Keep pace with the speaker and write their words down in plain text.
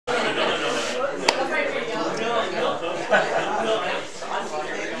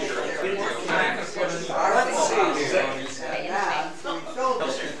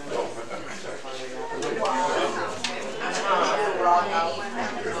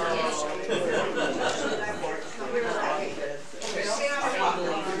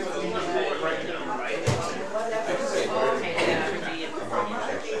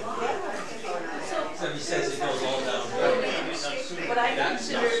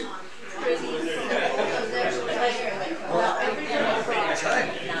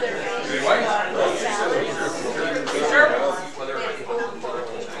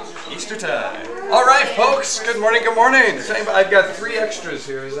Easter time. All right, folks. Good morning. Good morning. I've got 3 extras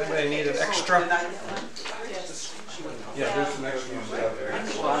here. Does anybody need an extra? Yeah, there's some extra ones out there.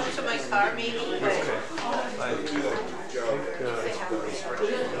 To my car, maybe. Okay.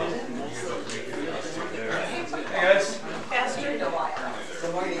 Hey guys.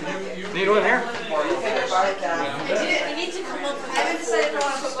 Need one here? I need to come up. I haven't decided if I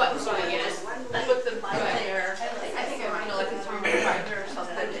want to put buttons on it yet. I put them there. I think I might like a 3-5 or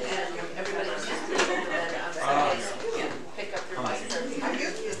something, and everybody just has to go and pick up their bike.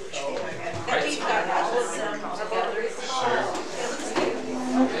 I think got all of them together.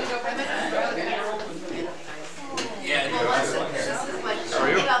 This is like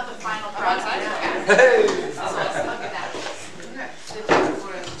checking out the final product. Hey.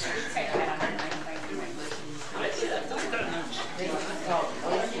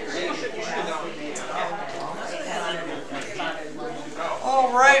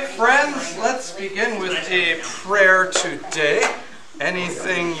 All right, friends, let's begin with a prayer today.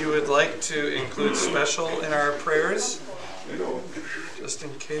 Anything you would like to include special in our prayers? Just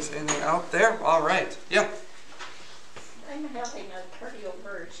in case anything out there? All right, yeah. I'm having a cardio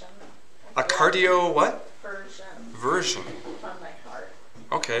version. A cardio what? Version Version. on my heart.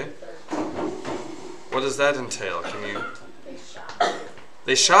 Okay. What does that entail? Can you? They shot.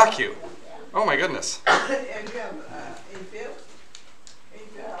 They shock you? Oh my goodness. Well, they're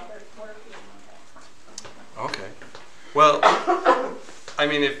working on Okay. Well, I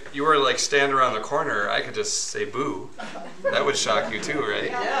mean, if you were like standing around the corner, I could just say boo. That would shock you too,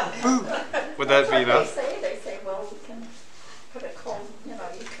 right? Yeah. Boo. Would that be enough? They say, well, we can put a cold, you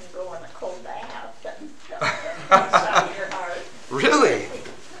can go in a cold bath and shock your heart. Really?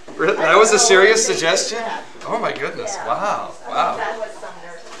 Really? That was a serious suggestion? Oh my goodness. Wow. Wow. That was some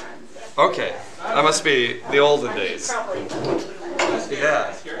nurse friends. Okay. That must be the olden days. Probably.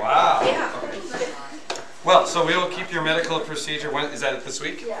 Yeah. Wow. Okay. Well, so we will keep your medical procedure. When is that this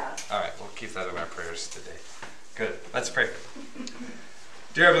week? Yeah. All right. We'll keep that in our prayers today. Good. Let's pray.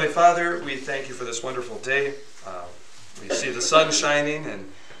 Dear Heavenly Father, we thank you for this wonderful day. We see the sun shining,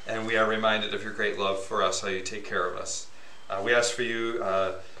 and we are reminded of your great love for us, how you take care of us. We ask for you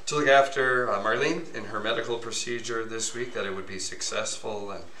to look after Marlene in her medical procedure this week, that it would be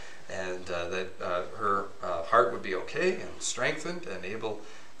successful and that her heart would be okay and strengthened and able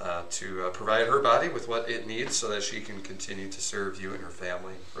to provide her body with what it needs so that she can continue to serve you and her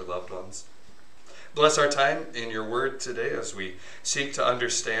family, her loved ones. Bless our time in your word today as we seek to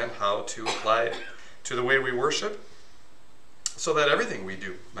understand how to apply it to the way we worship so that everything we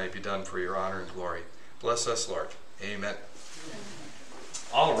do might be done for your honor and glory. Bless us, Lord. Amen.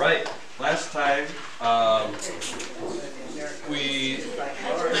 All right. Last time we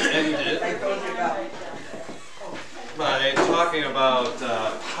ended by talking about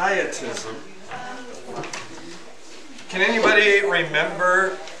pietism. Can anybody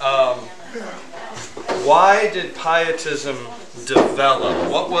remember why did pietism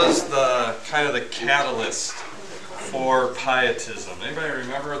develop? What was the kind of the catalyst for pietism? Anybody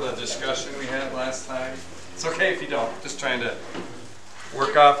remember the discussion we had last time? It's okay if you don't. Just trying to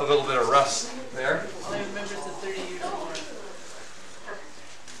work off a little bit of rust there. All I remember is the 30 Years' War.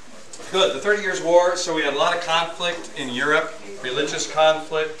 Good, the 30 Years' War. So we had a lot of conflict in Europe, religious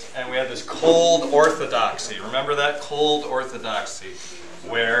conflict, and we had this cold orthodoxy. Remember that? Cold orthodoxy,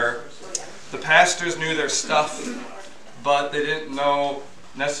 where the pastors knew their stuff, but they didn't know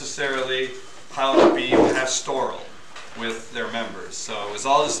necessarily how to be pastoral with their members. So it was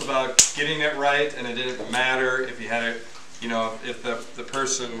all just about getting it right, and it didn't matter if you had a, if the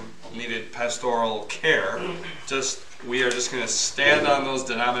person needed pastoral care. We are just going to stand on those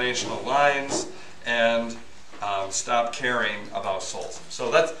denominational lines and stop caring about souls.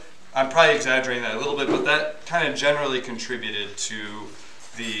 So I'm probably exaggerating that a little bit, but that kind of generally contributed to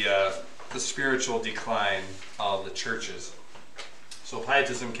the spiritual decline of the churches. So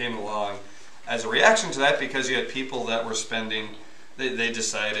pietism came along as a reaction to that because you had people that were spending, they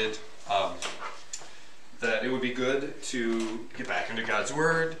decided that it would be good to get back into God's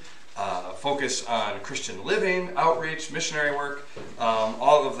Word, focus on Christian living, outreach, missionary work,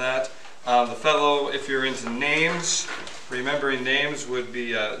 all of that. The fellow, if you're into names, remembering names, would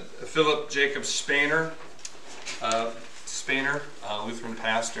be Philip Jacob Spener, Lutheran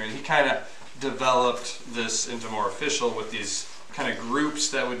pastor, and he kind of developed this into more official with these kind of groups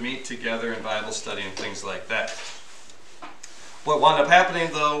that would meet together in Bible study and things like that. What wound up happening,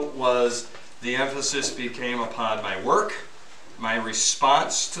 though, was the emphasis became upon my work, my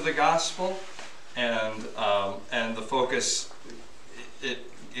response to the gospel, and the focus,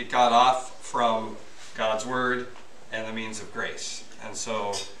 it got off from God's word and the means of grace. And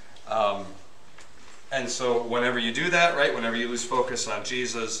so whenever you do that, right, whenever you lose focus on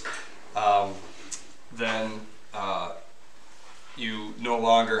Jesus, then you no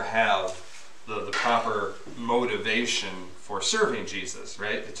longer have the proper motivation for serving Jesus,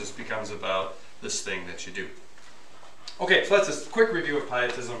 right? It just becomes about this thing that you do. Okay, so that's a quick review of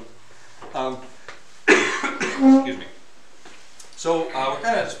pietism. Excuse me. So we're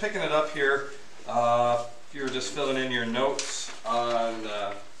kind of just picking it up here. If you were just filling in your notes on,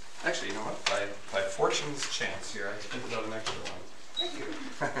 actually, you know what? By fortune's chance here, I printed out an extra one. Thank you.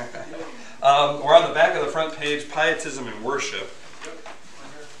 We're on the back of the front page, Pietism and Worship.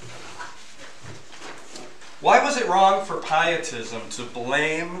 Why was it wrong for pietism to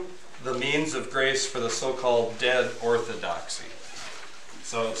blame the means of grace for the so-called dead orthodoxy?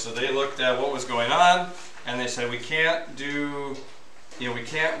 So they looked at what was going on, and they said we can't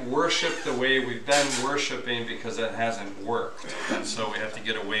worship the way we've been worshiping because it hasn't worked, and so we have to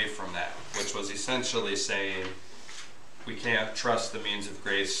get away from that, which was essentially saying we can't trust the means of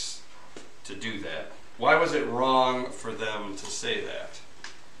grace to do that. Why was it wrong for them to say that?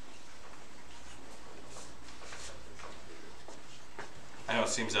 I know it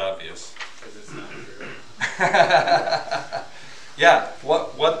seems obvious. Because it's not true. Yeah.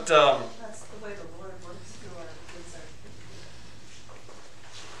 What? That's the way the Lord works through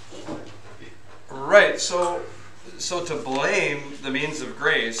our Right. So to blame the means of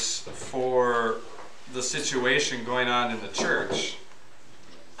grace for the situation going on in the church.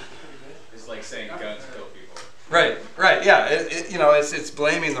 It's like saying guns kill people. Right. Yeah. It's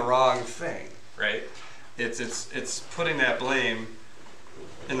blaming the wrong thing. Right. It's putting that blame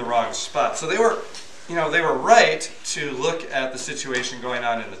in the wrong spot. So they were right to look at the situation going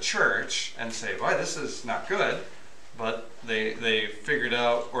on in the church and say, boy, this is not good. But they figured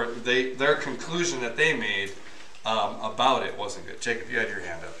out, or their conclusion that they made about it wasn't good. Jacob, you had your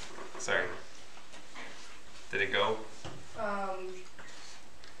hand up. Sorry. Did it go?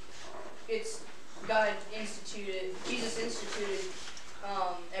 It's Jesus instituted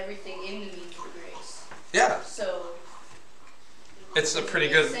everything in the means of grace. Yeah. So It's a pretty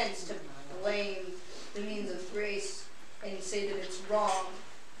it good. makes sense to blame the means of grace and say that it's wrong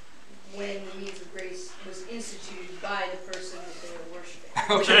when the means of grace was instituted by the person that they were worshiping.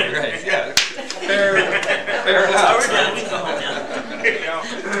 Okay, right, yeah. Fair enough.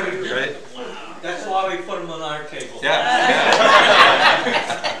 Right? That's why we put them on our table. Yeah.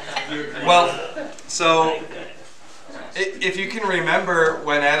 Well, so if you can remember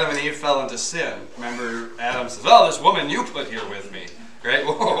when Adam and Eve fell into sin, remember Adam says, "Oh, this woman you put here with me." Right?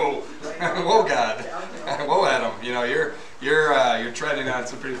 Whoa, whoa, God, whoa, Adam. You're treading on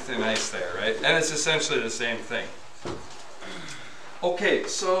some pretty thin ice there, right? And it's essentially the same thing. Okay,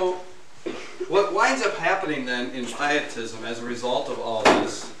 so what winds up happening then in pietism as a result of all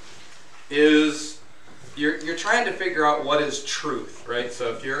this is you're trying to figure out what is truth, right?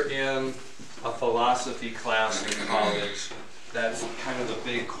 So if you're in a philosophy class in college, that's kind of the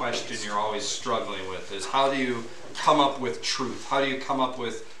big question you're always struggling with, is how do you come up with truth? How do you come up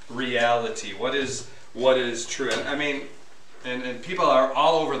with reality? What is true? And I mean, and people are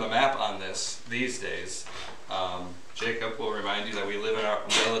all over the map on this these days. Jacob will remind you that we live in a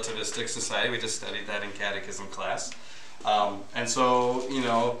relativistic society. We just studied that in catechism class. And so,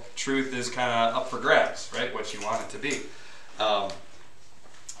 truth is kind of up for grabs, right? What you want it to be.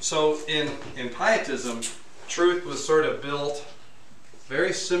 So in pietism, truth was sort of built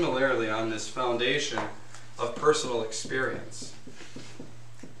very similarly on this foundation of personal experience.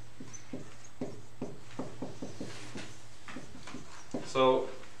 So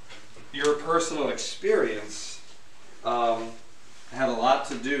your personal experience had a lot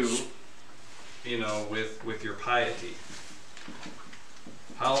to do, with your piety.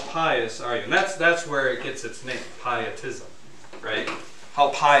 How pious are you? And that's where it gets its name, pietism, right? How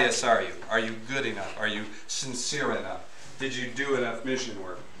pious are you? Are you good enough? Are you sincere enough? Did you do enough mission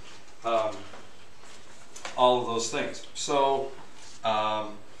work? All of those things. So,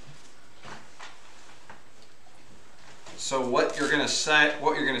 what you're going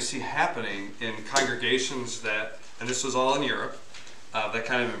to see happening in congregations that, and this was all in Europe, that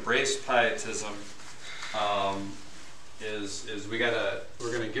kind of embraced pietism, is we're going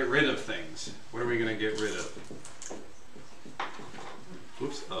to get rid of things. What are we going to get rid of?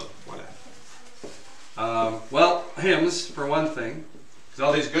 Oops. Oh, whatever. Well, hymns for one thing, because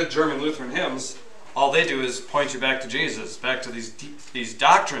all these good German Lutheran hymns, all they do is point you back to Jesus, back to these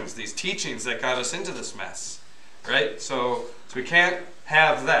doctrines, these teachings that got us into this mess. right? So we can't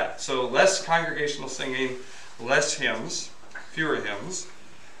have that. So less congregational singing, less hymns, fewer hymns.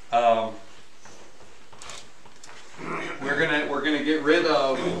 We're gonna get rid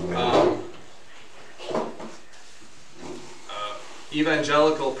of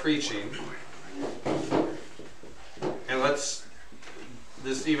evangelical preaching, and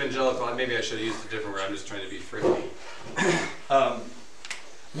this evangelical. Maybe I should have used a different word. I'm just trying to be free.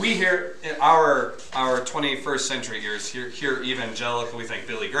 We hear in our 21st century ears hear evangelical. We think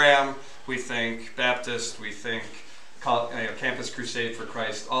Billy Graham. We think Baptist. We think Campus Crusade for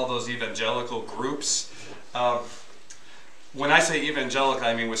Christ. All those evangelical groups. When I say evangelical,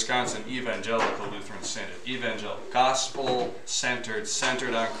 I mean Wisconsin Evangelical Lutheran Synod. Evangelical, gospel-centered,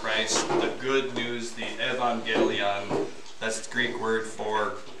 centered on Christ, the good news, the evangelion. That's the Greek word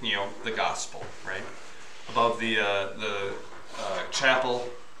for, the gospel, right? Above the chapel,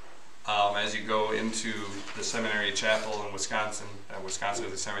 as you go into the seminary chapel in Wisconsin, the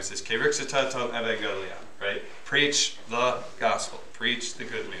seminary says, "Kerixitatum evangelion," right? Preach the gospel, preach the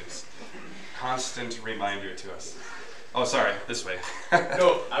good news. Constant reminder to us. Oh, sorry, this way.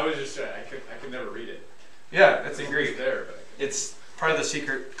 No, I was just trying. I could never read it. Yeah, it's in It's Greek. there, but It's part of the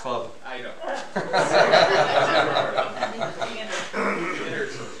secret club. I know.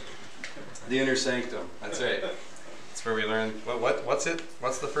 The inner sanctum. That's right. That's where we learn. What's it?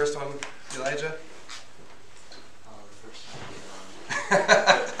 What's the first one, Elijah?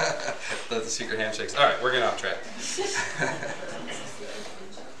 The secret handshakes. All right, we're getting off track.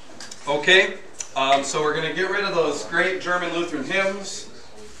 Okay, so we're going to get rid of those great German Lutheran hymns.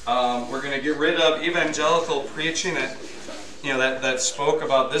 We're going to get rid of evangelical preaching that spoke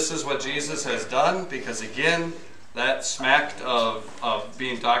about this is what Jesus has done, because again, that smacked of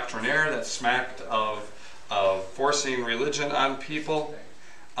being doctrinaire, that smacked of forcing religion on people.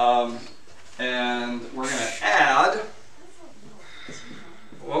 And we're going to add,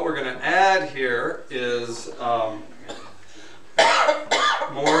 what we're going to add here is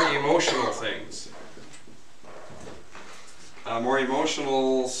more emotional things. More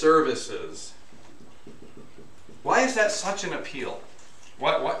emotional services. Why is that such an appeal?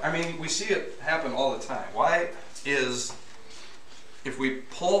 I mean, we see it happen all the time. Why is,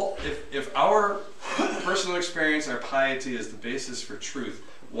 if our personal experience, our piety is the basis for truth,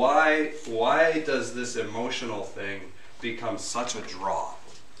 why does this emotional thing become such a draw?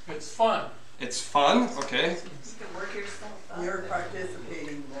 It's fun. It's fun, okay. You can work yourself up. You're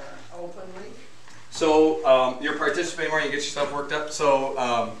participating more openly. So you're participating more, you get yourself worked up.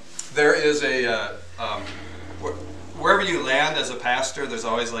 So there is wherever you land as a pastor, there's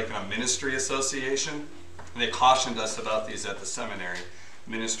always like a ministry association. And they cautioned us about these at the seminary.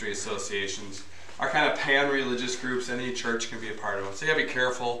 Ministry associations are kind of pan-religious groups. Any church can be a part of them. So you gotta be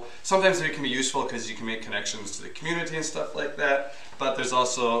careful. Sometimes it can be useful because you can make connections to the community and stuff like that. But there's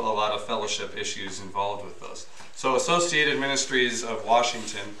also a lot of fellowship issues involved with those. So Associated Ministries of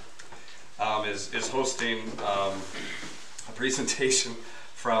Washington is hosting a presentation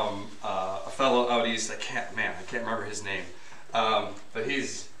from a fellow out east. I can't remember his name, but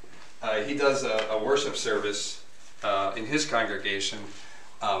he does a worship service in his congregation.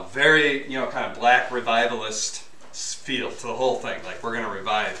 Very kind of black revivalist feel to the whole thing. Like we're going to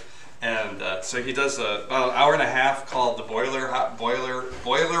revive, and so he does about an hour and a half called the Boiler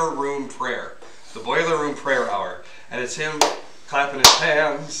Room Prayer, the Boiler Room Prayer Hour, and it's him clapping his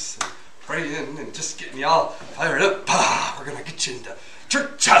hands, and praying, and just getting y'all fired up. We're going to get you into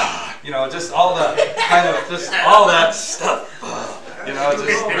church, just all the kind of just all that stuff.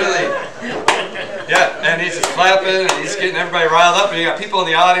 Just really, yeah. And he's just clapping, and he's getting everybody riled up, and you got people in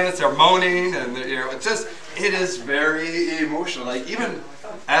the audience, they're moaning, and it is very emotional. Like even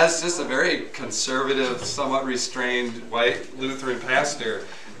as just a very conservative, somewhat restrained white Lutheran pastor,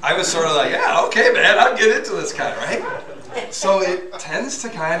 I was sort of like, yeah, okay, man, I'll get into this kind of, right? So it tends to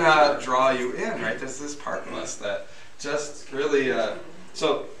kind of draw you in, right? There's this part of us that just really,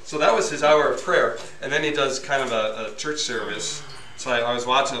 so that was his hour of prayer, and then he does kind of a church service. So I was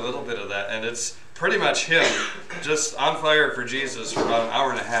watching a little bit of that, and it's pretty much him just on fire for Jesus for about an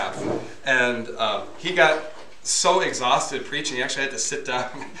hour and a half. And he got so exhausted preaching, he actually had to sit down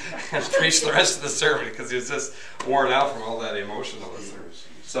and preach the rest of the sermon because he was just worn out from all that emotionalism.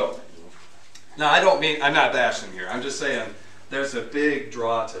 So, now I'm not bashing here. I'm just saying there's a big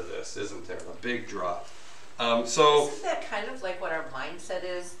draw to this, isn't there? A big draw. Isn't that kind of like what our mindset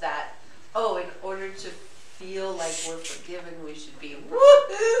is? That, in order to feel like we're forgiven, we should be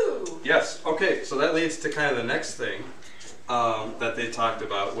woohoo! Yes, okay, so that leads to kind of the next thing that they talked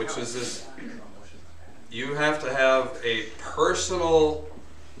about, which is this, you have to have a personal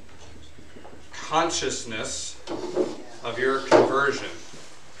consciousness of your conversion.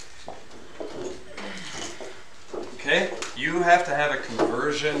 Okay? You have to have a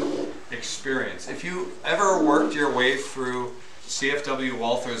conversion experience. If you ever worked your way through C.F.W.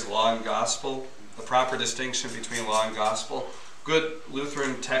 Walther's Law and Gospel, the proper distinction between law and gospel, good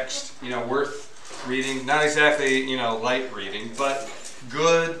Lutheran text, worth reading. Not exactly, light reading, but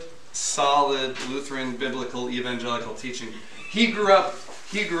good, solid Lutheran biblical evangelical teaching. He grew up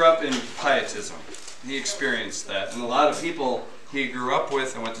in pietism. He experienced that. And a lot of people he grew up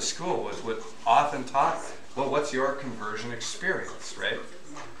with and went to school with would often talk, well, what's your conversion experience, right?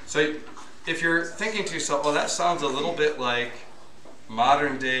 So if you're thinking to yourself, well, that sounds a little bit like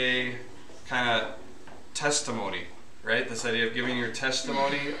modern day kind of testimony, right? This idea of giving your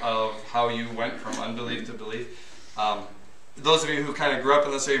testimony of how you went from unbelief to belief. Those of you who kind of grew up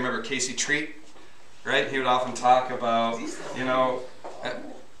in this area remember Casey Treat, right? He would often talk about, I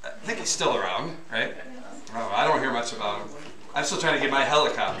think he's still around, right? Oh, I don't hear much about him. I'm still trying to get my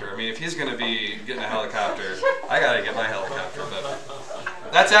helicopter. I mean, if he's going to be getting a helicopter, I got to get my helicopter.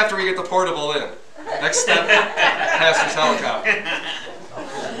 But that's after we get the portable in. Next step, Pastor's helicopter.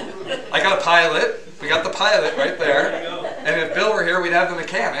 I got a pilot. We got the pilot right there. And if Bill were here, we'd have the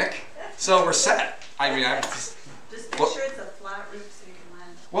mechanic. So we're set. I mean, I'm just make sure it's a flat roof so you can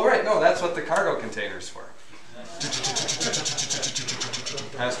land. well, right. No, that's what the cargo container's for.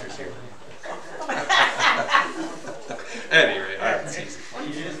 Pastor's here. Anyway, all right, it's easy.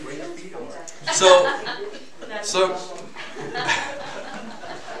 So,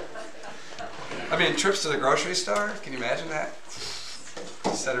 I mean, trips to the grocery store. Can you imagine that?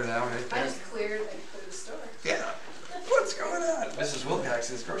 Set her down right there. I just cleared and put the store. Yeah. What's going on? Mrs.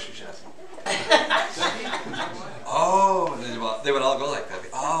 Wilcox's grocery shop. Oh, they would all go like that.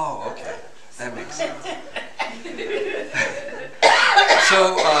 Oh, okay. That makes sense.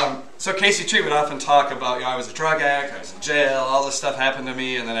 So Casey Treat would often talk about, I was a drug addict, I was in jail, all this stuff happened to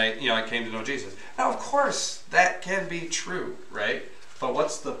me, and then I came to know Jesus. Now, of course, that can be true, right? But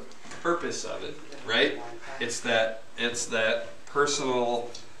what's the purpose of it, right? It's that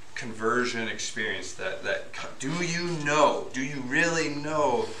personal conversion experience. That do you really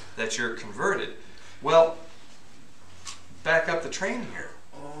know that you're converted? Well, back up the train here.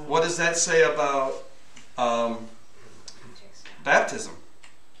 What does that say about baptism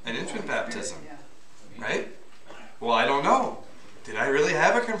and infant baptism, right? Well, I don't know. Did I really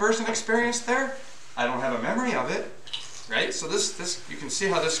have a conversion experience there? I don't have a memory of it, right? So this you can see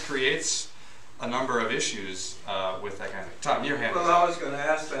how this creates a number of issues with that kind of. Tom, your hand. Well, I was going to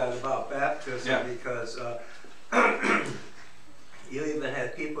ask that about baptism because you even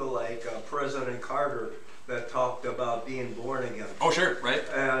had people like President Carter that talked about being born again. Oh, sure, right.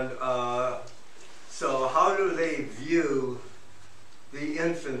 And so how do they view the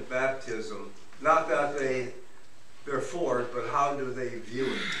infant baptism? Not that they're for it, but how do they view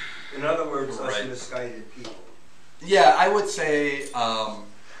it? In other words, us misguided people. Yeah, I would say,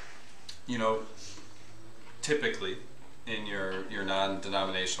 typically in your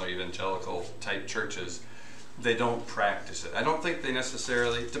non-denominational evangelical type churches, they don't practice it. I don't think they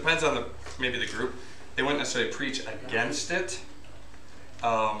necessarily, depends on maybe the group, they wouldn't necessarily preach against it,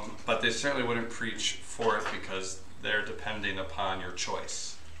 but they certainly wouldn't preach for it because they're depending upon your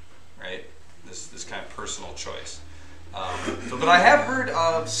choice, right? This kind of personal choice. But I have heard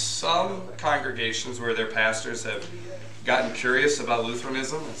of some congregations where their pastors have gotten curious about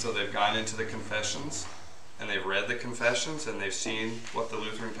Lutheranism, and so they've gone into the confessions, and they've read the confessions, and they've seen what the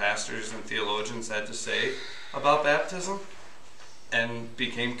Lutheran pastors and theologians had to say about baptism, and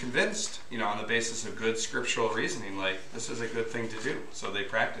became convinced, on the basis of good scriptural reasoning, like, this is a good thing to do. So they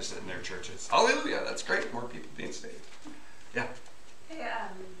practice it in their churches. Hallelujah, that's great, more people being saved. Yeah.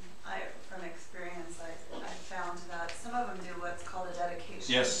 Hey, from experience, I found that some of them do what's called a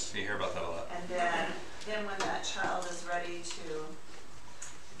dedication. Yes, you hear about that a lot. And then when that child is ready to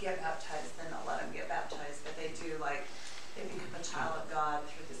get baptized, then they'll let them get baptized. But they do, they become a child of God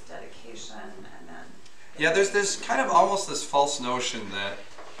through this dedication, and then... Yeah, there's this kind of almost this false notion that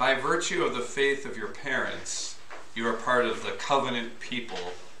by virtue of the faith of your parents, you are part of the covenant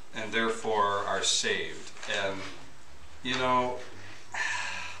people and therefore are saved. And,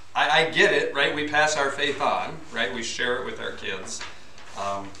 I get it, right? We pass our faith on, right? We share it with our kids.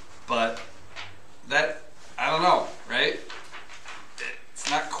 But that, I don't know, right? It's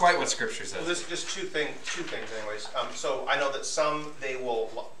not quite what Scripture says. Well, this just two things anyways. So I know that some, they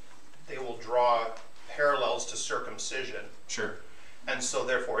will draw parallels to circumcision. Sure. And so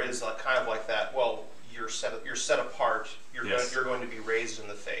therefore it is kind of like that, well, you're set apart, you're going to be raised in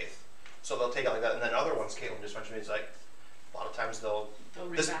the faith. So they'll take it like that. And then other ones Caitlin just mentioned is like, a lot of times they'll, They'll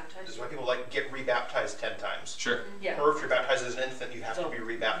this rebaptize. is why people like get rebaptized 10 times. Sure. Yeah. Or if you're baptized as an infant, you have to So, be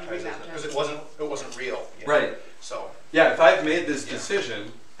rebaptized because it rebaptized. wasn't real. you know? Right. So, Yeah, if I've made this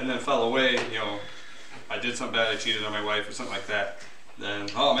decision and then fell away, you know, I did something bad, I cheated on my wife or something like that, then,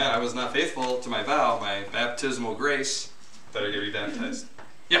 oh man, I was not faithful to my vow, my baptismal grace, better get rebaptized.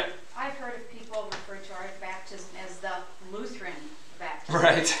 Yeah. I've heard of people refer to our baptism as the Lutheran baptism.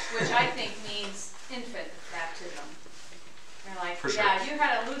 Right. Which I think means infant baptism. They're like, For sure. yeah, you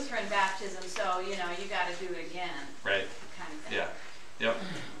had a Lutheran baptism, so, you know, you got to do it again, Right. kind of thing. Yeah. Yep.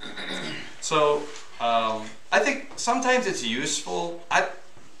 So, I think sometimes it's useful. I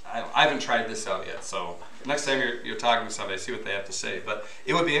haven't tried this out yet, so next time you're talking to somebody, see what they have to say. But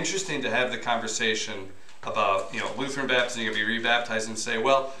it would be interesting to have the conversation about, you know, Lutheran baptism, you'll be rebaptized, and say,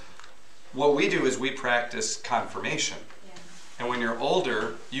 well, what we do is we practice confirmation. Yeah. And when you're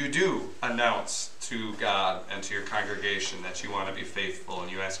older, you do announce to God and to your congregation that you want to be faithful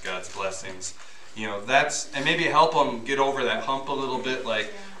and you ask God's blessings. You know, and maybe help them get over that hump a little bit.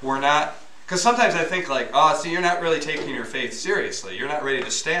 Like, we're not, because sometimes I think like, oh, see, you're not really taking your faith seriously. You're not ready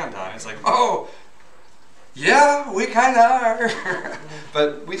to stand on it. It's like, oh, yeah, we kind of are.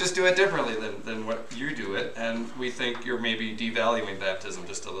 But we just do it differently than what you do it. And we think you're maybe devaluing baptism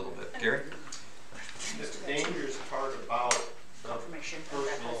just a little bit. Gary? The dangerous part about the Confirmation.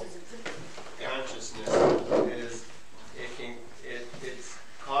 personal consciousness is it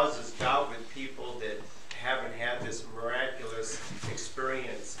causes doubt with people that haven't had this miraculous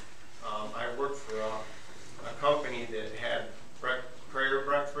experience. I worked for a company that had prayer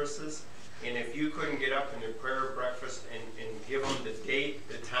breakfasts, and if you couldn't get up in the prayer breakfast and give them the date,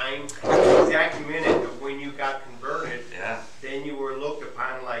 the time, the exact minute of when you got converted, Yeah. then you were looked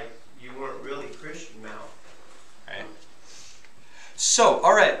upon like you weren't really Christian now. Right. So,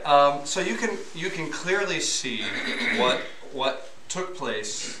 all right. So you can clearly see what took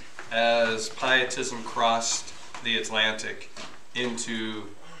place as Pietism crossed the Atlantic into,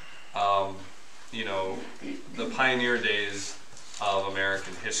 you know, the pioneer days of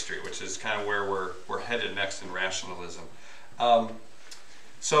American history, which is kind of where we're headed next in rationalism.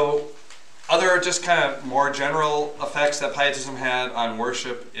 So, other just kind of more general effects that Pietism had on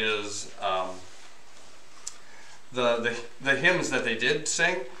worship is the hymns that they did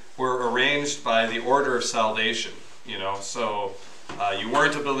sing were arranged by the order of salvation. You know, so you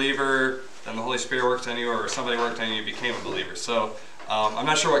weren't a believer, then the Holy Spirit worked on you, or somebody worked on you, you became a believer. So I'm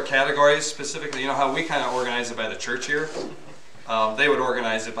not sure what categories specifically. You know how we kind of organize it by the church here? They would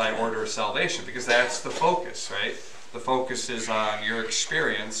organize it by order of salvation because that's the focus, right? The focus is on your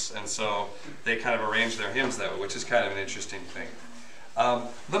experience, and so they kind of arrange their hymns that way, which is kind of an interesting thing.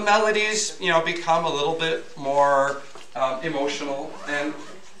 The melodies, you know, become a little bit more emotional, and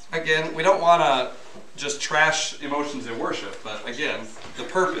again, we don't want to just trash emotions in worship, but again, the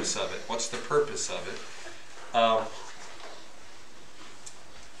purpose of it. What's the purpose of it?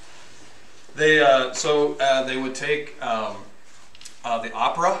 They would take the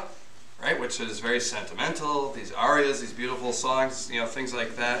opera, right, which is very sentimental, these arias, these beautiful songs, you know, things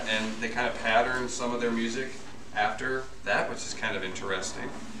like that, and they kind of pattern some of their music after that, which is kind of interesting.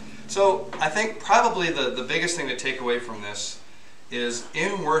 So I think probably the biggest thing to take away from this is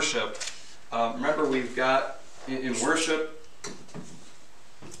in worship, remember we've got, in worship,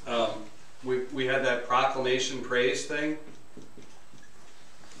 we had that proclamation praise thing.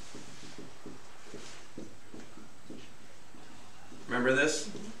 Remember this?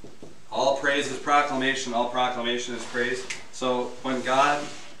 All praise is proclamation, all proclamation is praise. So when God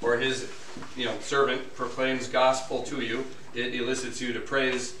or his servant proclaims gospel to you, it elicits you to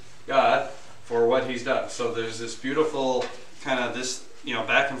praise God for what he's done. So there's this beautiful kind of this,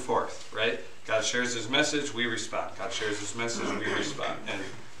 back and forth, right? God shares his message, we respond. God shares his message, we respond. And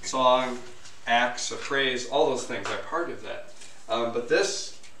song, acts of praise, all those things are part of that. But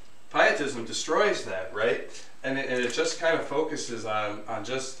this Pietism destroys that, right? And it just kind of focuses on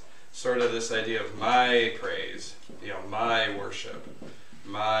just sort of this idea of my praise, my worship,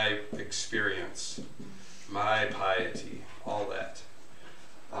 my experience, my piety, all that.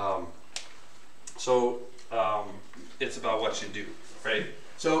 It's about what you do, right?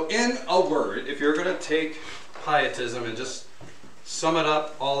 So in a word, if you're going to take Pietism and just sum it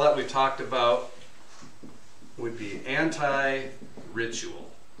up, all that we've talked about would be anti-ritual.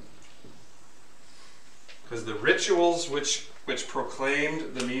 Because the rituals which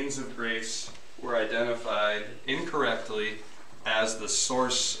proclaimed the means of grace were identified incorrectly as the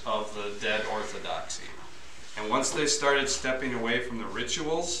source of the dead orthodoxy. And once they started stepping away from the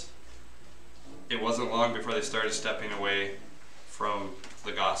rituals, it wasn't long before they started stepping away from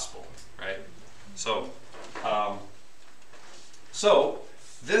the gospel, right? So, So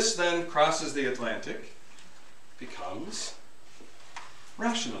this then crosses the Atlantic, becomes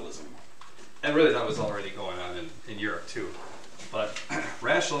rationalism. And really that was already going on in Europe too. But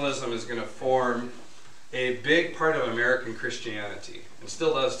rationalism is going to form a big part of American Christianity, and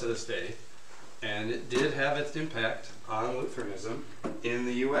still does to this day. And it did have its impact on Lutheranism in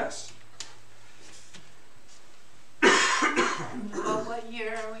the U.S. About what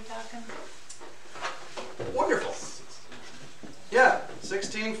year are we talking? Wonderful. Yeah,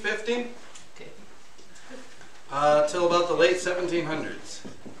 1650 till about the late 1700s.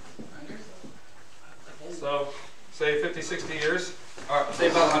 So, say 50, 60 years, or say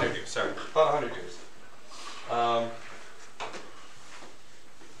about 100 years, sorry, about 100 years.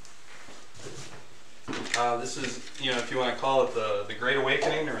 This is, if you want to call it the Great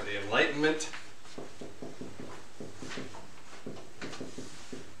Awakening or the Enlightenment.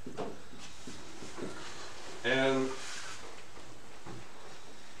 And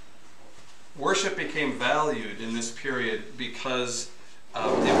worship became valued in this period because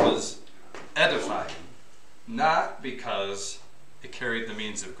it was edifying, not because it carried the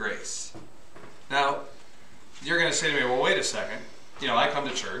means of grace. Now, you're going to say to me, well, wait a second. I come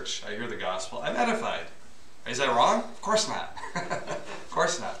to church, I hear the gospel, I'm edified. Is that wrong? Of course not. Of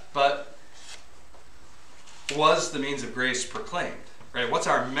course not. But was the means of grace proclaimed? Right? What's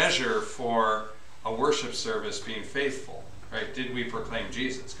our measure for a worship service being faithful? Right? Did we proclaim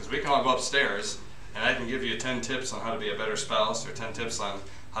Jesus? Because we can all go upstairs and I can give you 10 tips on how to be a better spouse or 10 tips on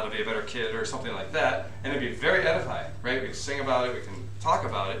how to be a better kid or something like that, and it'd be very edifying, right? We can sing about it, we can talk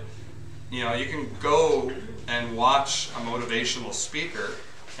about it. You can go and watch a motivational speaker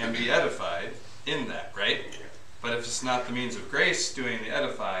and be edified in that, right? But if it's not the means of grace doing the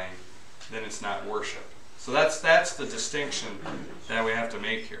edifying, then it's not worship. So that's the distinction that we have to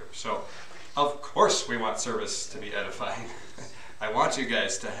make here. So, of course we want service to be edifying. I want you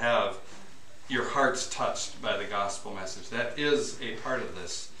guys to have your hearts touched by the gospel message. That is a part of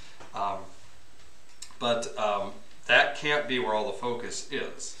this. But that can't be where all the focus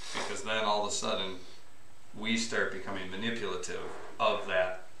is, because then all of a sudden we start becoming manipulative of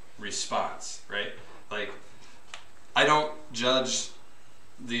that response, right? Like, I don't judge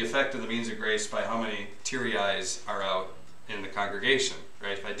the effect of the means of grace by how many teary eyes are out in the congregation,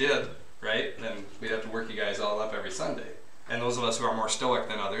 right? If I did, right, then we'd have to work you guys all up every Sunday. And those of us who are more stoic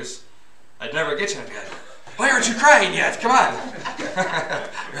than others, I'd never get you. I'd be like, why aren't you crying yet? Come on.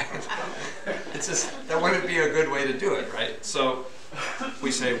 Right? It's just, that wouldn't be a good way to do it, right? So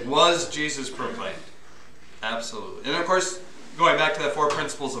we say, was Jesus proclaimed? Absolutely. And of course, going back to the 4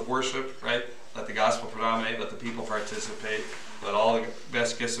 principles of worship, right? Let the gospel predominate, let the people participate, let all the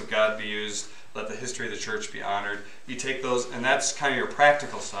best gifts of God be used, let the history of the church be honored. You take those, and that's kind of your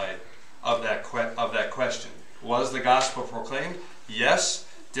practical side of that question. Was the gospel proclaimed? Yes.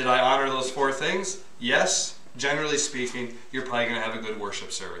 Did I honor those 4 things? Yes. Generally speaking, you're probably going to have a good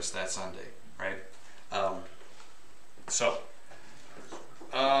worship service that Sunday, right?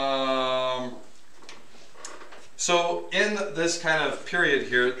 So in this kind of period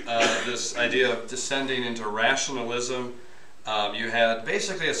here, this idea of descending into rationalism, you had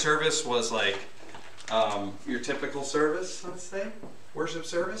basically a service was like your typical service, let's say, worship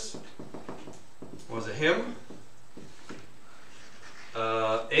service, was a hymn,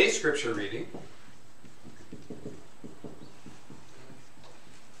 a scripture reading,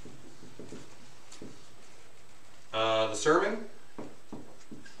 the sermon,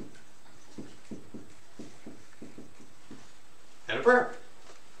 and a prayer.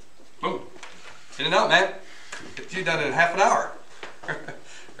 Boom. In and out, man. Get you done in half an hour.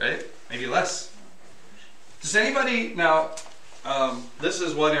 Right? Maybe less. Does anybody, now, this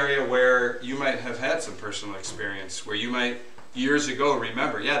is one area where you might have had some personal experience, where you might, years ago,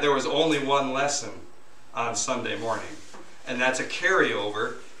 remember, yeah, there was only one lesson on Sunday morning. And that's a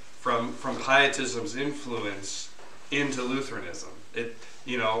carryover from Pietism's influence into Lutheranism.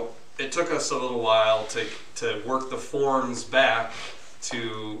 It took us a little while to work the forms back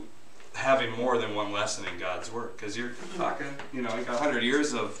to having more than one lesson in God's Word, because you're talking, you got 100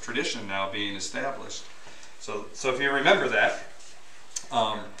 years of tradition now being established. So if you remember that,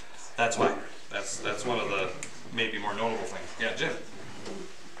 that's why. That's one of the maybe more notable things. Yeah, Jim.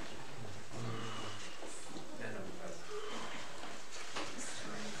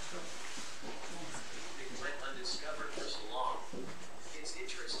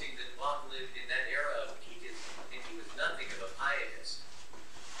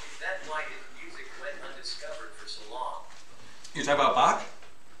 You talk about Bach?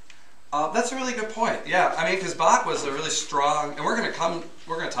 That's a really good point. Yeah, I mean, because Bach was a really strong, and we're going to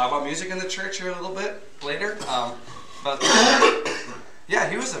talk about music in the church here a little bit later. But yeah,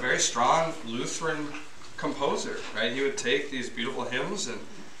 he was a very strong Lutheran composer, right? He would take these beautiful hymns, and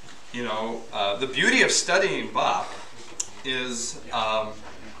you know, the beauty of studying Bach is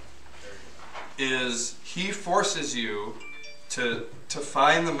he forces you to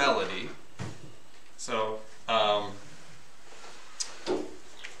find the melody. So I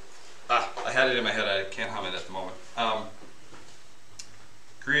had it in my head. I can't hum it at the moment.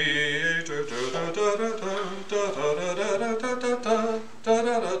 Creator,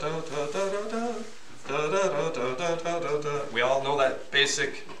 we all know that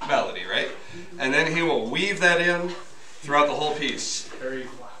basic melody, right? And then he will weave that in throughout the whole piece.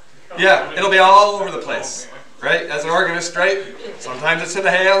 Yeah, it'll be all over the place, right? As an organist, right? Sometimes it's in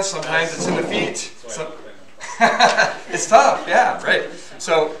the hands, sometimes it's in the feet. It's tough, yeah, right.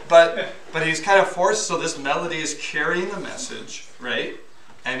 So, but he's kind of forced, so this melody is carrying the message, right?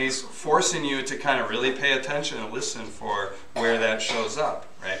 And he's forcing you to kind of really pay attention and listen for where that shows up,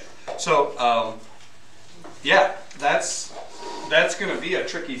 right? So, yeah, that's going to be a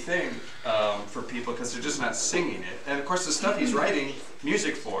tricky thing for people because they're just not singing it. And of course, the stuff he's writing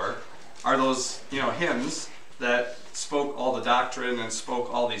music for are those, you know, hymns that spoke all the doctrine and spoke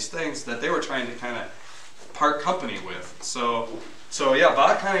all these things that they were trying to kind of part company with. So yeah,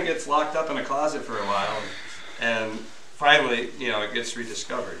 Bach kind of gets locked up in a closet for a while, and finally, you know, it gets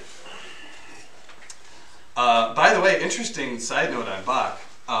rediscovered. By the way, interesting side note on Bach.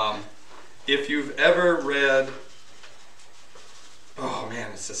 If you've ever read, oh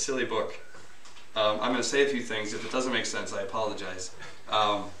man, it's a silly book. I'm going to say a few things. If it doesn't make sense, I apologize.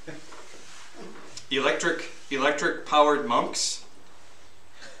 Electric powered monks?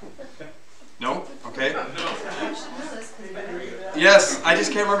 No? Okay. Yes, I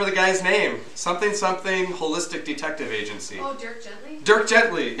just can't remember the guy's name. Something Holistic Detective Agency. Oh, Dirk Gently? Dirk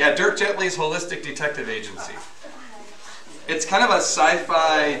Gently. Yeah, Dirk Gently's Holistic Detective Agency. It's kind of a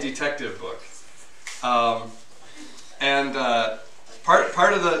sci-fi detective book. And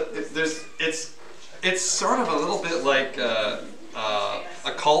part of the it's sort of a little bit like a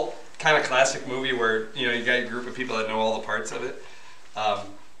cult kind of classic movie where, you know, you got a group of people that know all the parts of it.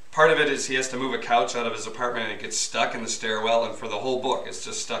 Part of it is he has to move a couch out of his apartment and it gets stuck in the stairwell, and for the whole book it's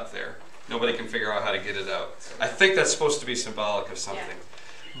just stuck there. Nobody can figure out how to get it out. I think that's supposed to be symbolic of something.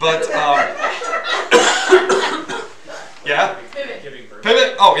 Yeah. But, yeah?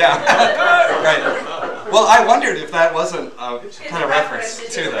 Pivot? Oh, yeah. Right. Well, I wondered if that wasn't a kind of reference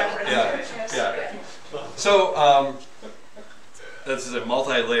to that. Yeah. So, this is a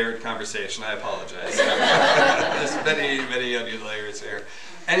multi-layered conversation. I apologize. There's many onion layers here.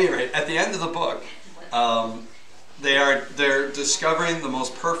 Anyway, at the end of the book, they're discovering the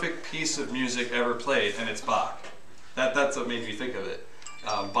most perfect piece of music ever played, and it's Bach. That's what made me think of it.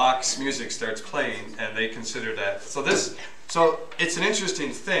 Bach's music starts playing, and they consider that. So it's an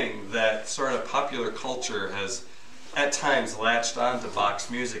interesting thing that sort of popular culture has at times latched onto Bach's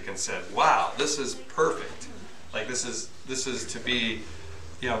music and said, "Wow, this is perfect. Like this is to be,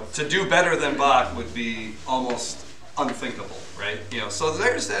 you know, to do better than Bach would be almost unthinkable, right? You know, so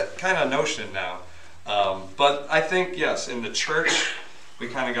there's that kind of notion now. But I think, yes, in the church, we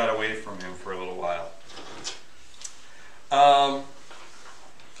kind of got away from him for a little while.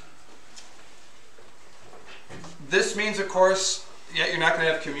 This means, of course, yeah, you're not going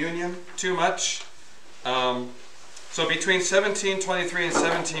to have communion too much. So between 1723 and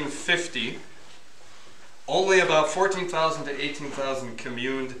 1750, only about 14,000 to 18,000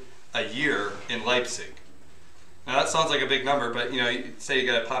 communed a year in Leipzig. Now that sounds like a big number, but you know, say you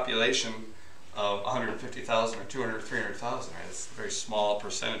got a population of 150,000 or 200, 300,000, right? It's a very small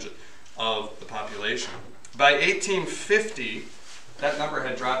percentage of the population. By 1850, that number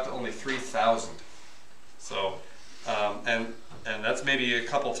had dropped to only 3,000. So, and that's maybe a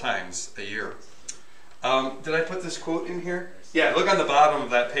couple times a year. Did I put this quote in here? Yeah, look on the bottom of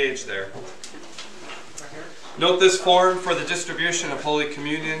that page there. Note this form for the distribution of Holy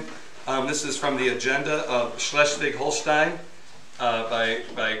Communion. This is from the agenda of Schleswig-Holstein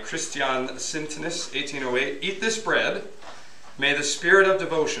by Christian Sintinus, 1808. Eat this bread. May the spirit of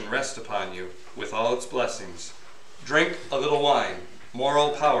devotion rest upon you with all its blessings. Drink a little wine. Moral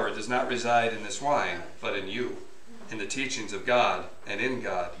power does not reside in this wine, but in you, in the teachings of God and in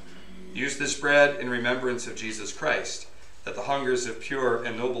God. Use this bread in remembrance of Jesus Christ, that the hungers of pure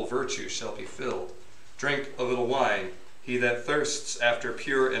and noble virtue shall be filled. Drink a little wine. He that thirsts after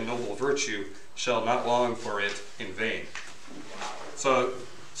pure and noble virtue shall not long for it in vain. So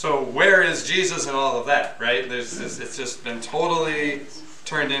where is Jesus in all of that, right? It's just been totally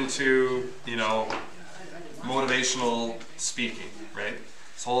turned into, you know, motivational speaking, right?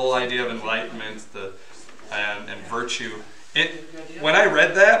 This whole idea of enlightenment and virtue. When I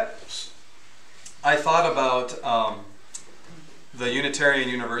read that, I thought about the Unitarian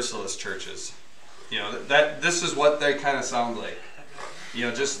Universalist churches. You know, that this is what they kind of sound like. You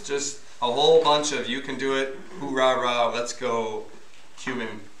know, just a whole bunch of you can do it, hoorah rah, let's go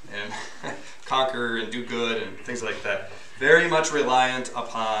human and conquer and do good and things like that. Very much reliant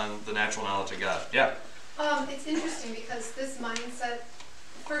upon the natural knowledge of God. Yeah. It's interesting because this mindset,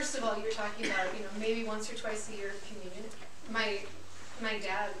 first of all, you're talking about, you know, maybe once or twice a year communion. My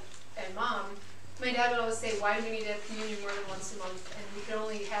dad and mom, my dad would always say, why do we need to have communion more than once a month? And we could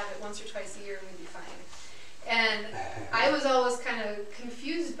only have it once or twice a year and we'd be fine. And I was always kind of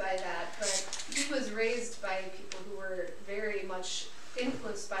confused by that, but he was raised by people who were very much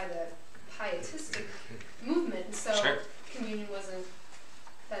influenced by the pietistic movement, so Sure. communion wasn't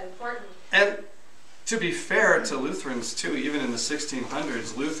that important. And to be fair to Lutherans too, even in the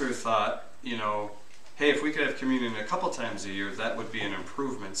 1600s, Luther thought, you know, hey, if we could have communion a couple times a year, that would be an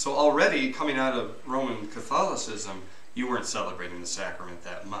improvement. So already coming out of Roman Catholicism, you weren't celebrating the sacrament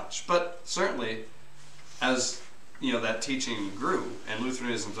that much. But certainly, as you know, that teaching grew and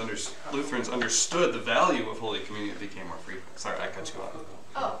Lutherans understood the value of Holy Communion, it became more frequent. Sorry, I cut you off.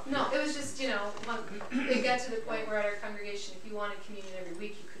 Oh, no, it was just, you know, it got to the point where at our congregation, if you wanted communion every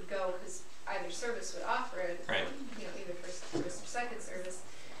week, you could go because either service would offer it, Right. you know, either first or second service.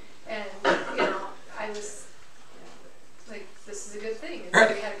 And, you know, I was like, this is a good thing. And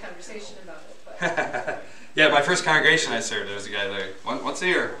so we had a conversation about it. But Yeah, my first congregation I served, there was a guy there once a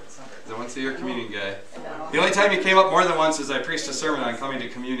year. The once a year communion guy. The only time he came up more than once is I preached a sermon on coming to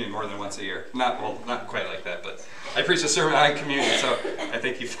communion more than once a year. Not quite like that, but I preached a sermon on communion, so I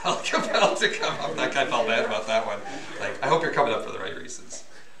think he felt compelled to come up. That guy felt bad about that one. Like, I hope you're coming up for the right reasons.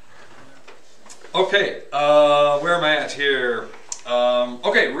 Okay, where am I at here?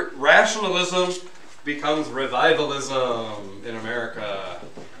 Okay, rationalism becomes revivalism in America.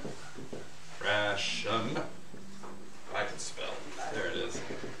 Ration. I can spell. There it is.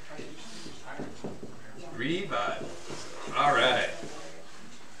 Revival. All right.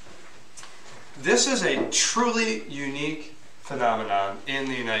 This is a truly unique phenomenon in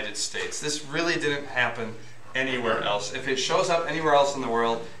the United States. This really didn't happen anywhere else. If it shows up anywhere else in the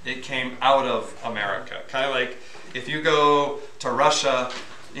world, it came out of America. Kind of like if you go to Russia,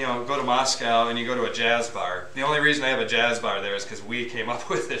 you know, go to Moscow and you go to a jazz bar. The only reason I have a jazz bar there is because we came up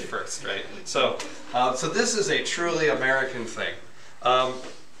with it first, right? So this is a truly American thing.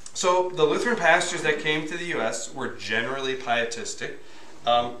 So the Lutheran pastors that came to the U.S. were generally pietistic.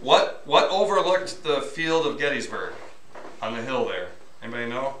 What overlooked the field of Gettysburg on the hill there? Anybody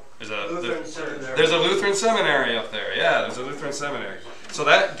know? There's a Lutheran seminary up there. Yeah, there's a Lutheran seminary. So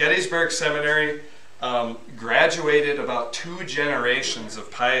that Gettysburg Seminary graduated about 2 generations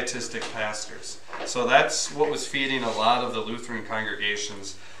of pietistic pastors. So that's what was feeding a lot of the Lutheran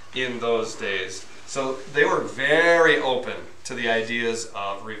congregations in those days. So they were very open to the ideas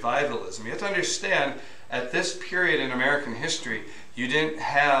of revivalism. You have to understand, at this period in American history, you didn't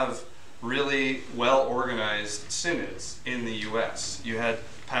have really well-organized synods in the U.S. You had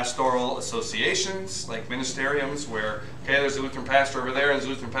pastoral associations, like ministeriums, where, okay, there's a Lutheran pastor over there and there's a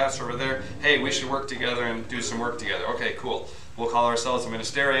Lutheran pastor over there. Hey, we should work together and do some work together. Okay, cool. We'll call ourselves a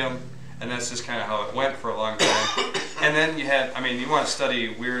ministerium. And that's just kind of how it went for a long time. And then you had, I mean, you want to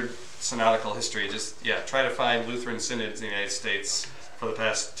study weird synodical history, just, yeah, try to find Lutheran synods in the United States for the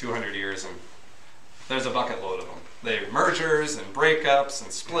past 200 years, and there's a bucket load of them. They mergers and breakups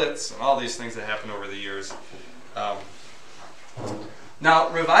and splits and all these things that happen over the years. Now,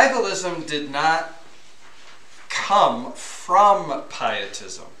 revivalism did not come from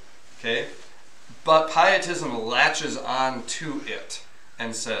pietism, okay? But pietism latches on to it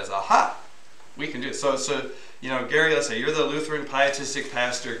and says, aha, we can do it. So you know, Gary, let's say you're the Lutheran pietistic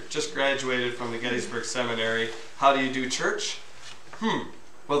pastor, just graduated from the Gettysburg Seminary. How do you do church?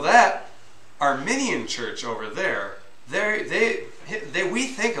 Well, that Arminian church over there, we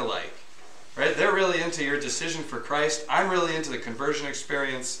think alike, right? They're really into your decision for Christ. I'm really into the conversion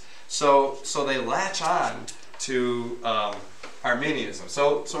experience. So they latch on to Arminianism.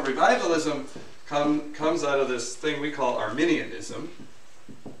 So revivalism comes out of this thing we call Arminianism.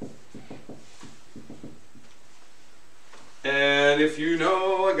 And if you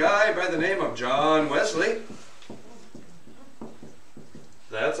know a guy by the name of John Wesley,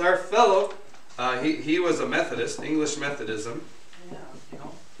 that's our fellow. He was a Methodist, English Methodism.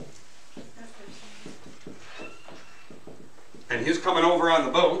 And he was coming over on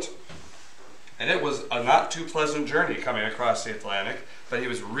the boat, and it was a not too pleasant journey coming across the Atlantic, but he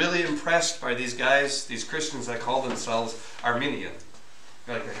was really impressed by these guys, these Christians that call themselves Arminian.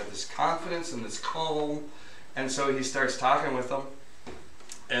 Like they have this confidence and this calm, And so he starts talking with them,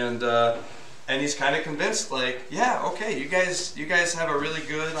 and he's kind of convinced, like, yeah, okay, you guys have a really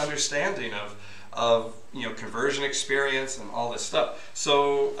good understanding of conversion experience and all this stuff.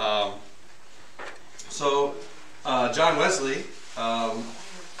 So John Wesley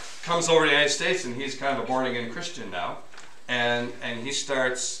comes over to the United States, and he's kind of a born-again Christian now, and he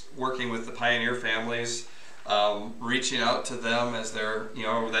starts working with the pioneer families, reaching out to them as they're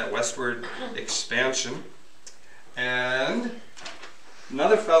that westward expansion. And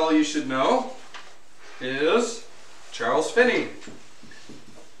another fellow you should know is Charles Finney.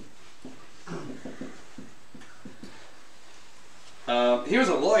 He was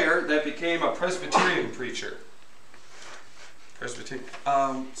a lawyer that became a Presbyterian preacher. Presbyterian.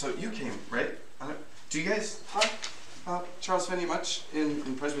 So you came, right? Do you guys talk about Charles Finney much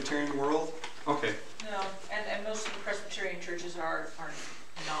in Presbyterian world? Okay. No, and most of the Presbyterian churches are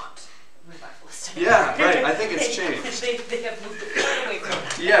not revivalist. Yeah, right. I think it's changed. They have moved away from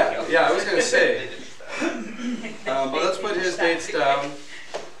that. Yeah, I was going to say. But let's put his dates down.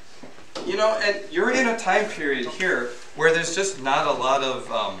 And you're in a time period here where there's just not a lot of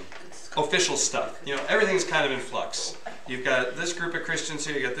official stuff. Everything's kind of in flux. You've got this group of Christians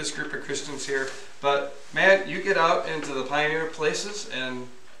here, you got this group of Christians here. But man, you get out into the pioneer places, and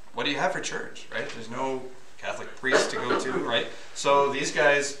what do you have for church, right? There's no Catholic priest to go to, right? So these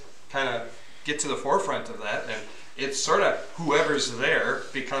guys kind of get to the forefront of that, and it's sort of whoever's there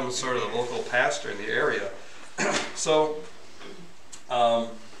becomes sort of the local pastor in the area. So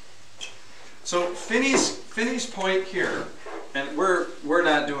Finney's point here, and we're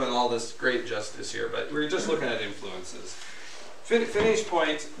not doing all this great justice here, but we're just looking at influences. Finney's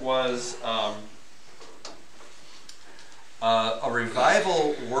point was a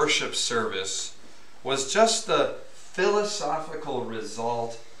revival worship service was just the philosophical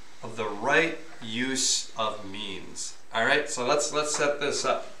result of the right use of means. All right, so let's set this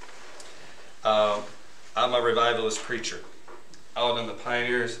up. I'm a revivalist preacher. Out in the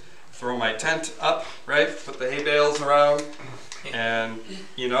pioneers, throw my tent up, right? Put the hay bales around, and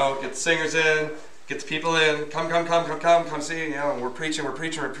get the singers in, get the people in. Come see. And we're preaching.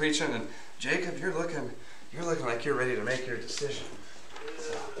 And Jacob, you're looking like you're ready to make your decision.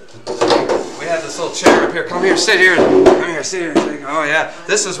 We have this little chair up here. Come here, sit here. Oh yeah,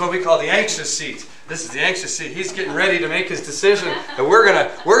 this is what we call the anxious seat. This is the anxious seat. He's getting ready to make his decision, and we're gonna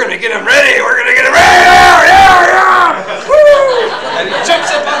get him ready. We're gonna get him ready. Yeah. Woo! And he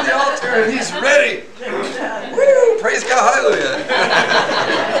jumps up on the altar, and he's ready. Woo! Praise God, hallelujah.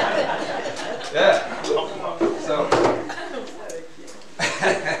 Yeah. So,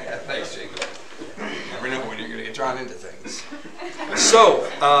 thanks, Jacob. You never know when you're gonna get drawn into things. So,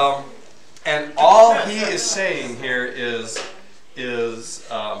 and all he is saying here is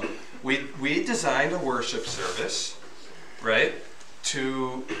we designed a worship service, right,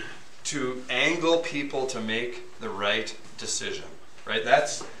 to angle people to make the right decision, right?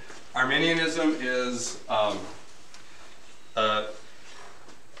 That's Arminianism is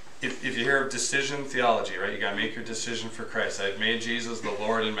if you hear of decision theology, right? You got to make your decision for Christ. I've made Jesus the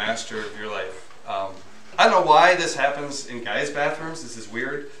Lord and Master of your life. I don't know why this happens in guys' bathrooms. This is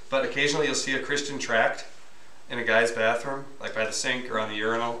weird, but occasionally you'll see a Christian tract in a guy's bathroom, like by the sink or on the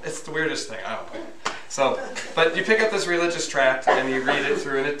urinal. It's the weirdest thing. I don't know. So, but you pick up this religious tract and you read it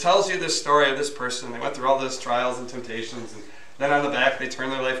through, and it tells you this story of this person. They went through all those trials and temptations, and then on the back they turn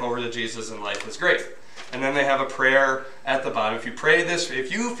their life over to Jesus, and life is great. And then they have a prayer at the bottom. If you pray this,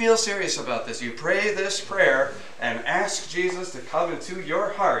 if you feel serious about this, you pray this prayer and ask Jesus to come into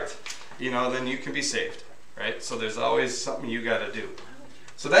your heart, then you can be saved, right? So there's always something you got to do.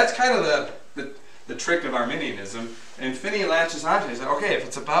 So that's kind of the trick of Arminianism. And Finney latches onto it. He said, okay, if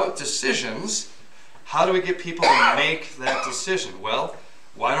it's about decisions, how do we get people to make that decision? Well,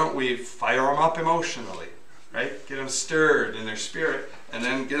 why don't we fire them up emotionally, right? Get them stirred in their spirit, and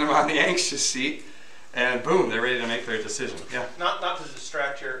then get them on the anxious seat, and boom, they're ready to make their decision. Yeah. Not to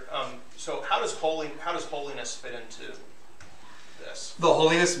distract here. So how does holiness fit into this? The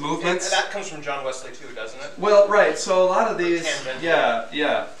holiness movements. And that comes from John Wesley too, doesn't it? Well, right. So a lot of these,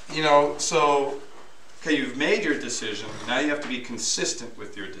 yeah. So okay, you've made your decision. Now you have to be consistent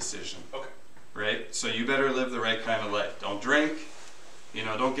with your decision. Okay. Right. So you better live the right kind of life. Don't drink.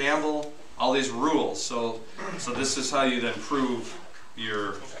 Don't gamble. All these rules. So this is how you then prove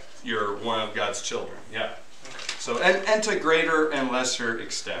you're one of God's children. Yeah. So and to greater and lesser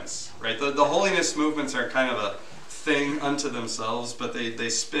extents. Right. The holiness movements are kind of a thing unto themselves, but they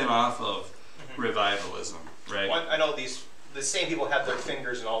spin off of revivalism, right? Well, I know the same people had their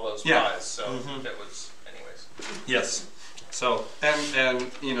fingers in all those pies, so it was, anyways. Yes. So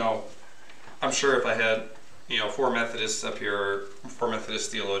and I'm sure if I had four Methodists up here, four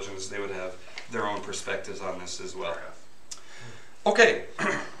Methodist theologians, they would have their own perspectives on this as well. Okay.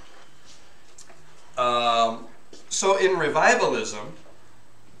 So in revivalism,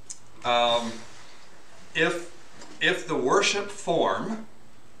 if the worship form,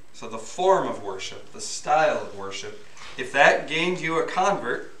 so the form of worship, the style of worship, if that gained you a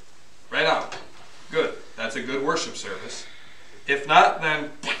convert, right on, good. That's a good worship service. If not,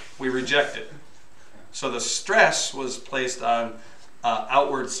 then we reject it. So the stress was placed on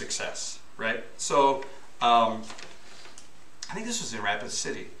outward success, right? So I think this was in Rapid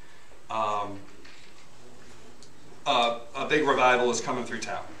City. A big revival was coming through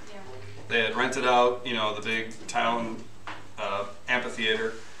town. Yeah. They had rented out, the big town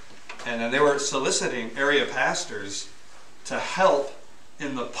amphitheater, and then they were soliciting area pastors to help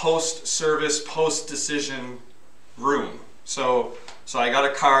in the post-service, post-decision room. So I got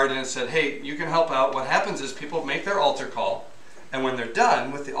a card and it said, hey, you can help out. What happens is people make their altar call, and when they're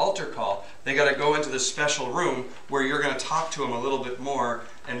done with the altar call, they got to go into this special room where you're going to talk to them a little bit more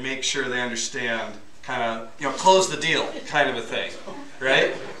and make sure they understand, kind of, close the deal kind of a thing,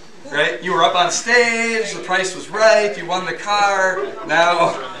 right? Right? You were up on stage, the price was right, you won the car,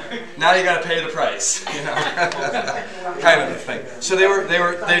 now you got to pay the price, kind of a thing. So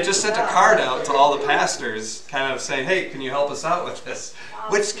they just sent a card out to all the pastors, kind of saying, hey, can you help us out with this?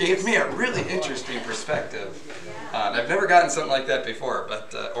 Which gave me a really interesting perspective. I've never gotten something like that before,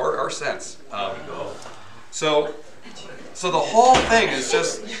 but or since. So the whole thing is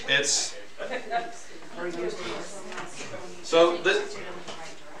just so this.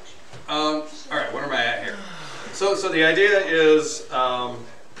 All right, what am I at here? So the idea is,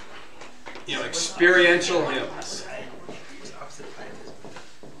 experiential hymns,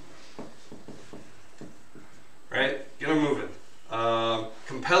 right? Get them moving.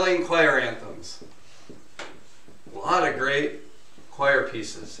 Compelling choir anthems. A lot of great choir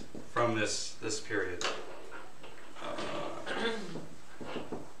pieces from this period.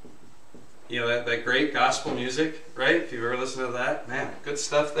 That great gospel music, right? If you've ever listened to that, man, good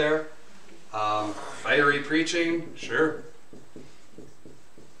stuff there. Fiery preaching, sure.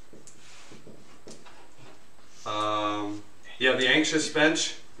 The anxious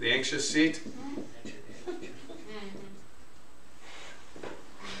bench, the anxious seat.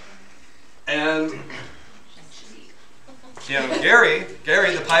 And Gary,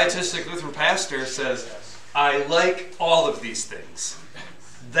 the pietistic Lutheran pastor, says, I like all of these things.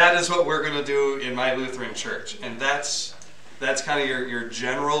 That is what we're going to do in my Lutheran church. And that's kind of your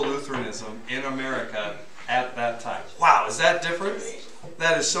general Lutheranism in America at that time. Wow, is that different?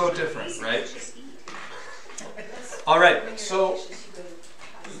 That is so different, right? All right, so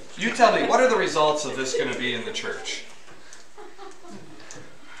you tell me, what are the results of this going to be in the church?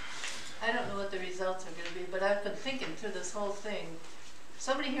 I don't know what the results are going to be, but I've been thinking through this whole thing.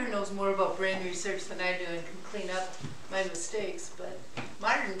 Somebody here knows more about brain research than I do and can clean up my mistakes, but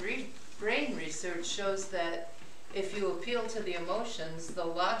modern brain research shows that if you appeal to the emotions, the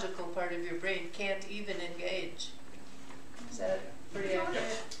logical part of your brain can't even engage. Is that pretty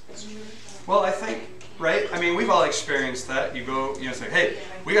accurate? Well, I think, right? I mean, we've all experienced that. You go, say, hey,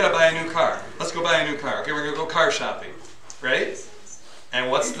 we got to buy a new car. Let's go buy a new car. Okay, we're going to go car shopping, right? And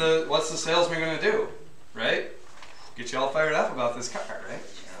what's the salesman going to do, right? Get you all fired up about this car, right?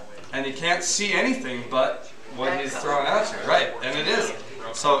 And you can't see anything but what he's throwing at you, right? And it is.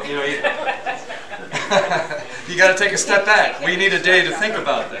 So, you got to take a step back. We need a day to think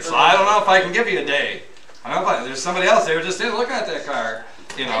about this. So I don't know if I can give you a day. I don't know if there's somebody else. They were just in looking at that car,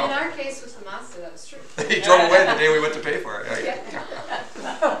 And in our case with the Mazda, that was true. He drove away the day we went to pay for it.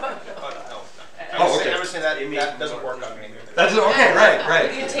 Oh, okay. I was saying that doesn't work on me. That's okay,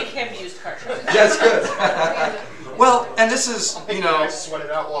 right. You take him used car shopping. Yes, good. Well, and this is, I sweat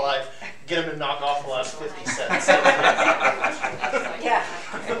it out while I get him to knock off the last 50 cents. Yeah.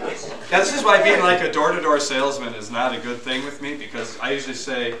 Now, this is why being like a door-to-door salesman is not a good thing with me, because I usually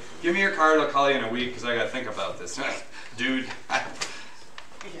say, give me your card, I'll call you in a week because I got to think about this. Dude,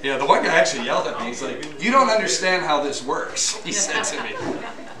 the one guy actually yelled at me. He's like, you don't understand how this works, he said to me.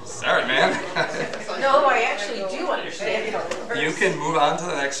 Sorry, man. No, I actually do understand how it works. You can move on to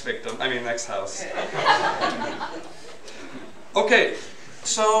the next house. Okay,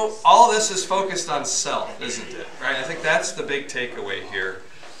 so all this is focused on self, isn't it? Right? I think that's the big takeaway here.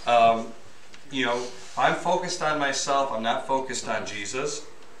 I'm focused on myself. I'm not focused on Jesus.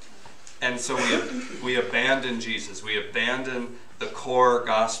 And so we abandon Jesus. We abandon the core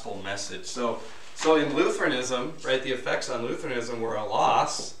gospel message. So in Lutheranism, right, the effects on Lutheranism were a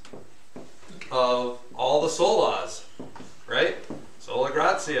loss of all the solas, right? Sola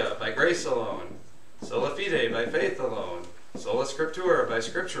gratia, by grace alone. Sola fide, fide, by faith alone. Sola scriptura, by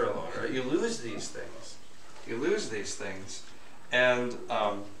scripture alone. Right? You lose these things. You lose these things. And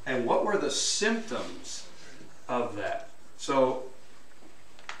what were the symptoms of that? So,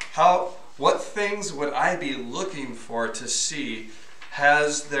 what things would I be looking for to see?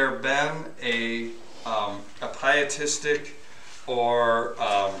 Has there been a pietistic or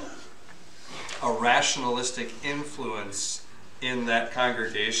a rationalistic influence in that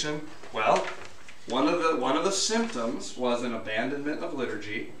congregation? Well, one of the symptoms was an abandonment of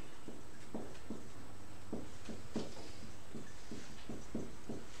liturgy.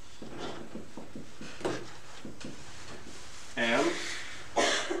 And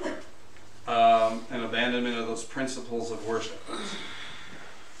an abandonment of those principles of worship.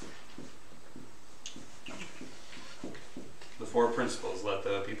 The 4 principles: let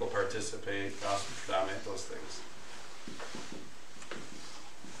the people participate, gospel predominate, those things.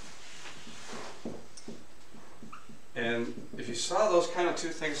 And if you saw those kind of 2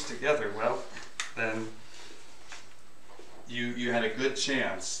 things together, well, then you had a good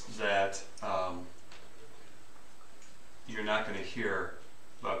chance that you're not going to hear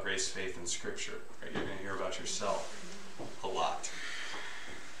about grace, faith, and Scripture. Right? You're going to hear about yourself a lot.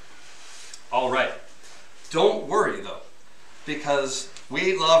 All right. Don't worry, though, because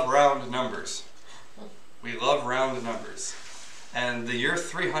we love round numbers. We love round numbers. And the year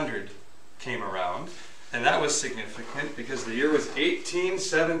 300 came around, and that was significant because the year was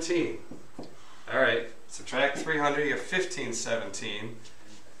 1817. All right, subtract 300, you have 1517.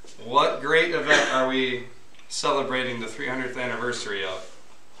 What great event are we celebrating the 300th anniversary of?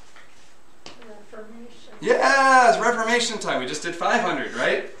 Reformation. Yeah, it's Reformation time. We just did 500,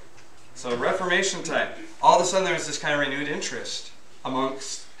 right? So Reformation time. All of a sudden there was this kind of renewed interest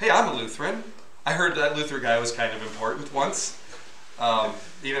amongst, hey, I'm a Lutheran. I heard that Luther guy was kind of important once.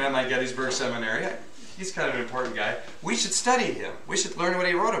 Even at my Gettysburg Seminary, he's kind of an important guy. We should study him. We should learn what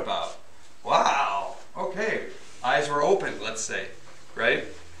he wrote about. Wow. Okay. Eyes were opened, let's say, right?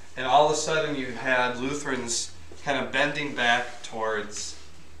 And all of a sudden you had Lutherans kind of bending back towards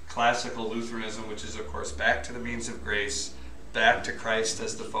classical Lutheranism, which is, of course, back to the means of grace, back to Christ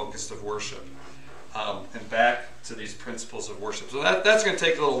as the focus of worship, and back to these principles of worship. So that's going to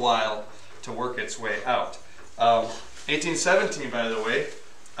take a little while to work its way out. 1817, by the way,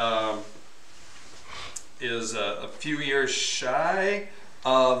 is a few years shy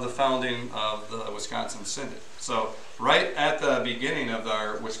of the founding of the Wisconsin Synod. So right at the beginning of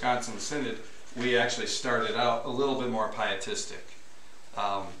our Wisconsin Synod, we actually started out a little bit more pietistic.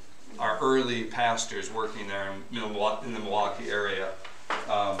 Our early pastors working there in the Milwaukee area,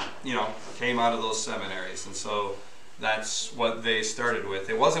 came out of those seminaries, and so that's what they started with.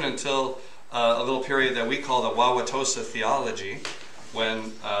 It wasn't until a little period that we call the Wauwatosa theology,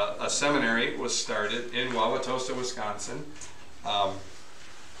 when a seminary was started in Wauwatosa, Wisconsin,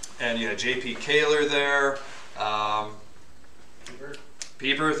 and you had J.P. Kaler there.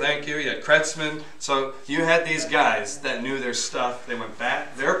 Pieper, thank you. You had Kretzmann. So you had these guys that knew their stuff. They went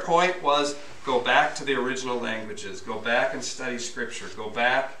back. Their point was go back to the original languages. Go back and study Scripture. Go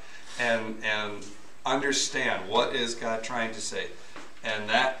back and understand what is God trying to say. And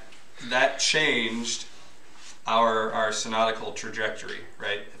that changed our synodical trajectory,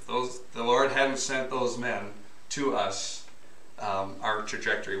 right? If the Lord hadn't sent those men to us, our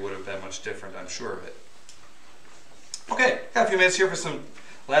trajectory would have been much different, I'm sure of it. Okay, got a few minutes here for some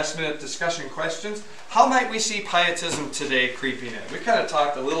last-minute discussion questions. How might we see pietism today creeping in? We kind of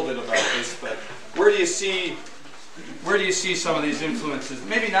talked a little bit about this, but where do you see some of these influences?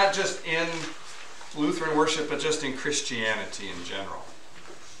 Maybe not just in Lutheran worship, but just in Christianity in general.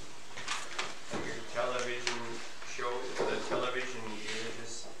 Your television show, the television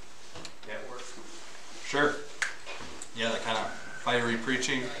religious network. Sure. Yeah, that kind of fiery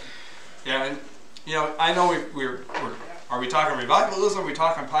preaching. Yeah, and I know we're are we talking revivalism? Are we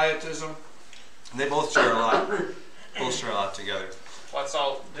talking pietism? They both share a lot. Both share a lot together. Well, it's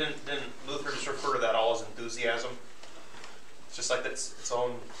all, didn't Luther just refer to that all as enthusiasm? It's just like that's its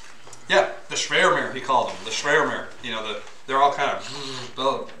own. Yeah, the Schwärmer, he called them. The Schwärmer. They're all kind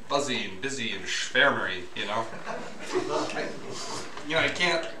of buzzy and busy and schwärmery, you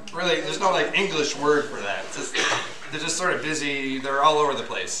can't really, there's no English word for that. It's just, they're just sort of busy, they're all over the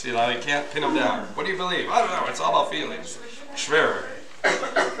place, you can't pin them down. What do you believe? I don't know, it's all about feelings. Schwärmer.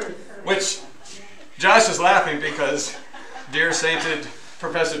 Which, Josh is laughing because, dear sainted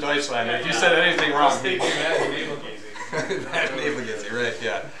Professor Deutschland, if you said anything wrong, Mad navel-gazing, right,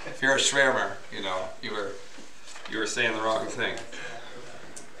 yeah. If you're a Schwärmer, you were saying the wrong thing.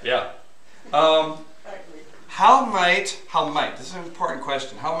 Yeah. How might, this is an important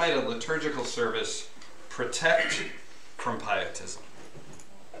question, how might a liturgical service protect from pietism?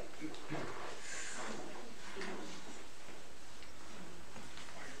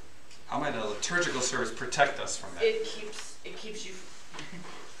 How might a liturgical service protect us from that? It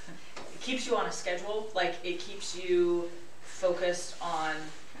keeps you on a schedule. Like, it keeps you focused on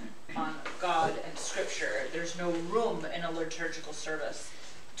God and Scripture. There's no room in a liturgical service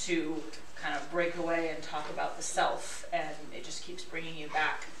to kind of break away and talk about the self, and it just keeps bringing you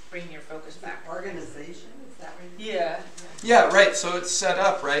back, bringing your focus back. Organization, is that right? Yeah. Yeah, right. So it's set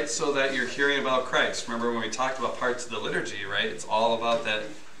up, right, so that you're hearing about Christ. Remember when we talked about parts of the liturgy, right? It's all about that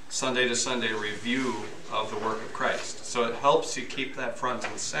Sunday to Sunday review of the work of Christ. So it helps you keep that front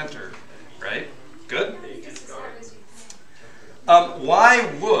and center, right? Good?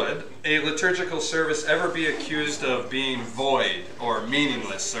 Why would a liturgical service ever be accused of being void or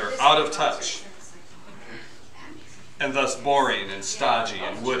meaningless or out of touch, and thus boring and stodgy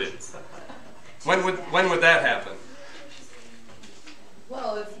and wooden? When would that happen?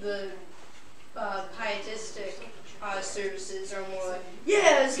 Well, if the pietistic services are more like,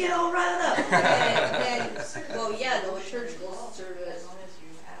 yeah, let's get all riled up, then well, yeah, the liturgical service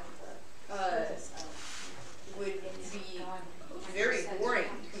would be very boring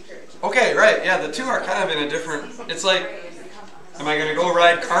compared to. Okay, right, yeah, the two are kind of in a different, it's like, am I going to go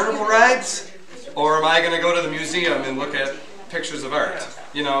ride carnival rides, or am I going to go to the museum and look at pictures of art?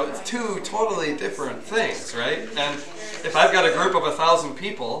 You know, it's two totally different things, right? And if I've got a group of 1,000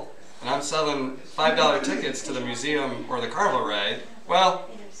 people, and I'm selling $5 tickets to the museum or the carnival ride, well,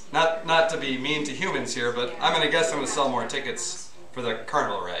 not to be mean to humans here, but I'm going to guess I'm going to sell more tickets for the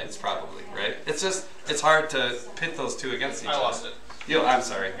carnival rides, probably, right? It's just, it's hard to pit those two against each other. I lost it. I'm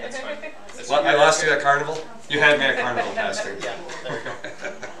sorry. That's fine. What, I lost you at carnival? You had me at carnival, Pastor. Yeah, there you go.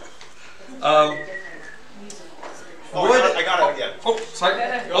 I got it again. Oh, sorry.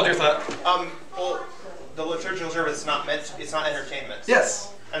 Hold your thought. Well, the liturgical service is not meant to, it's not entertainment.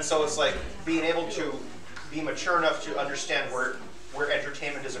 Yes. And so it's like being able to be mature enough to understand where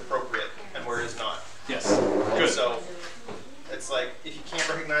entertainment is appropriate and where it is not. Yes. Good. And so it's like, if you can't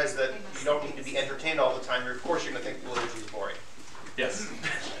recognize that you don't need to be entertained all the time, of course you're going to think the liturgy is boring. Yes.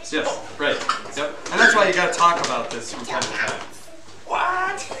 Yes. Right. Yep. And that's why you got to talk about this from time to time.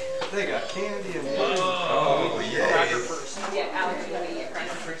 What? They got candy and oh yay!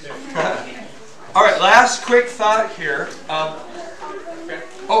 All right. Last quick thought here.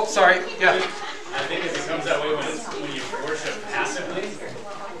 Oh, sorry. Yeah. I think it becomes that way when you worship passively,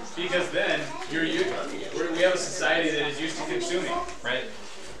 because then we have a society that is used to consuming, right?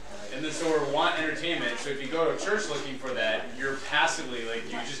 And then so we want entertainment. So if you go to church looking for that, you're passively, like,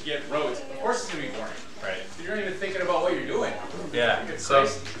 you just get rote. Of course it's gonna be boring. Right. You're not even thinking about what you're doing. Yeah. It's So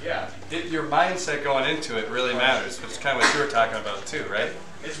crazy. Yeah. your mindset going into it really matters, which is kind of what you were talking about too, right?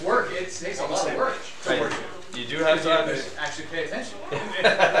 It's work. It takes a lot of work to Right. worship. You do have You have to. to actually pay attention.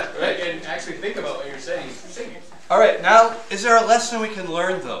 Right? And actually think about what you're saying. Singing. All right. Now, is there a lesson we can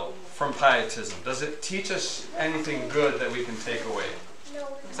learn though from pietism? Does it teach us anything good that we can take away?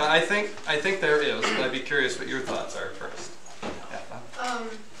 So I think there is, but I'd be curious what your thoughts are first. Yeah.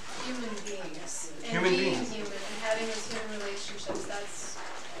 Human beings. And Human being beings. human and having those human relationships, that's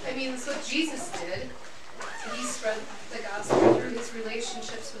what Jesus did. He spread the gospel through his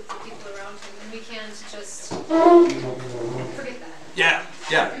relationships with the people around him, and we can't just forget that. Yeah,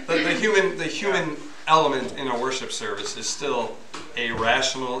 yeah. The human element in a worship service is still a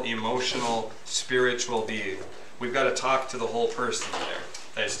rational, emotional, spiritual being. We've got to talk to the whole person there.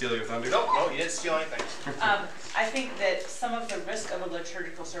 Did I steal your thunder? No, you didn't steal anything. I think that some of the risk of a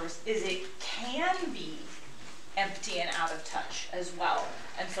liturgical service is it can be empty and out of touch as well.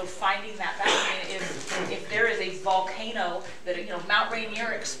 And so finding that balance, I mean, if there is a volcano that, Mount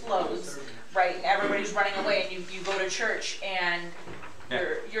Rainier explodes, right, and everybody's running away, and you go to church and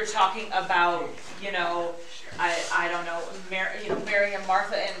you're talking about, I don't know, Mary and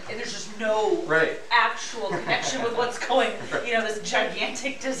Martha, and there's just no actual connection with what's going, this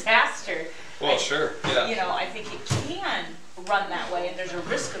gigantic disaster. Well, sure, yeah. I think it can run that way, and there's a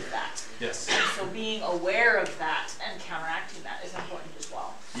risk of that. Yes. And so being aware of that and counteracting that is important as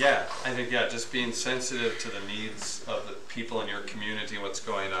well. Yeah, I think, just being sensitive to the needs of the people in your community, what's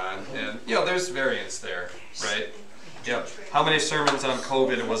going on. And, there's variance there, right? Yep. How many sermons on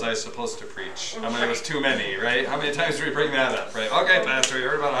COVID was I supposed to preach? How many was too many, right? How many times did we bring that up, right? Okay, Pastor, you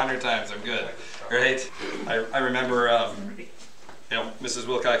heard about 100 times. I'm good, right? I remember, Mrs.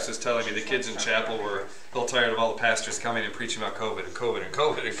 Wilcox was telling me the kids in chapel were a little tired of all the pastors coming and preaching about COVID and COVID and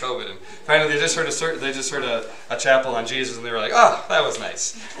COVID and COVID. And finally, they just heard a chapel on Jesus, and they were like, "Oh, that was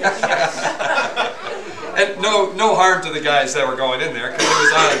nice." And no harm to the guys that were going in there, because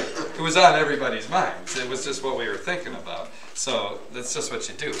it it was on everybody's minds. It was just what we were thinking about. So that's just what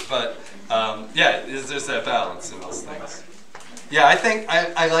you do. But yeah, there's that balance in those things. Yeah, I think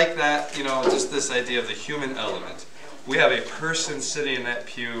I like that, you know, just this idea of the human element. We have a person sitting in that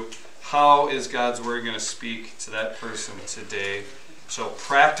pew. How is God's word going to speak to that person today? So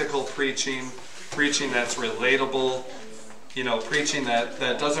practical preaching, preaching that's relatable, you know, preaching that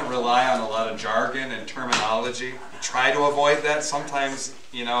doesn't rely on a lot of jargon and terminology. Try to avoid that. Sometimes,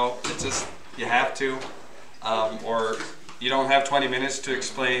 you know, it just, you have to. Or you don't have 20 minutes to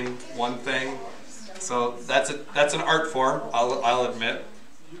explain one thing. So that's an art form, I'll admit.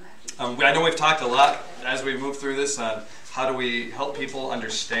 I know we've talked a lot as we move through this on how do we help people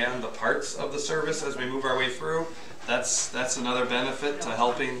understand the parts of the service as we move our way through. That's another benefit to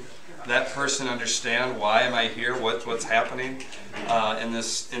helping that person understand why am I here, what's happening in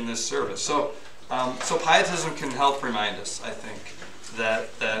this service. So pietism can help remind us, I think, that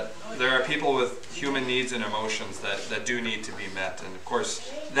there are people with human needs and emotions that do need to be met. And of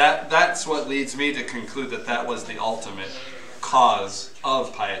course, that's what leads me to conclude that was the ultimate cause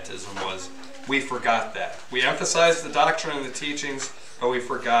of pietism, was we forgot that. We emphasized the doctrine and the teachings, but we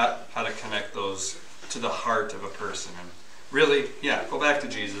forgot how to connect those to the heart of a person. And really, yeah, go back to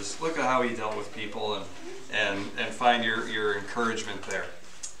Jesus. Look at how he dealt with people and find your encouragement there.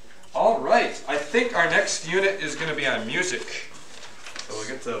 All right, I think our next unit is going to be on music. So we'll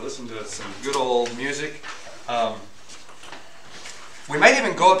get to listen to some good old music. We might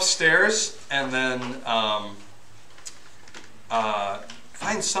even go upstairs and then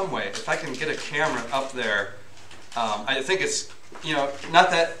find some way. If I can get a camera up there, I think it's, you know,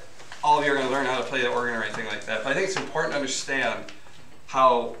 not that all of you are going to learn how to play the organ or anything like that, but I think it's important to understand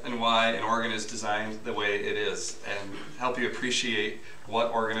how and why an organ is designed the way it is and help you appreciate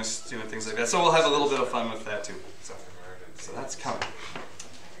what organists do and things like that. So we'll have a little bit of fun with that too. So that's coming.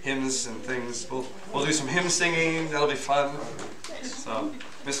 Hymns and things. We'll do some hymn singing. That'll be fun. So,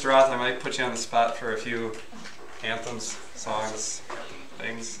 Mr. Roth, I might put you on the spot for a few anthems, songs,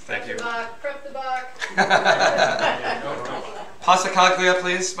 things. Thank you. Prep the Bach. Passacaglia,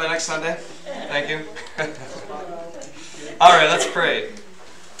 please, by next Sunday. Thank you. All right, let's pray.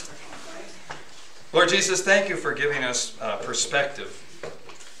 Lord Jesus, thank you for giving us perspective,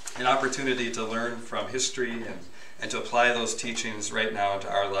 an opportunity to learn from history and to apply those teachings right now into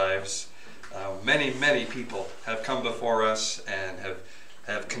our lives. Many people have come before us and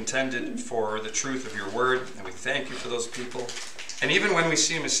have contended for the truth of your word, and we thank you for those people. And even when we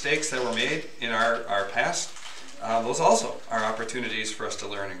see mistakes that were made in our past, those also are opportunities for us to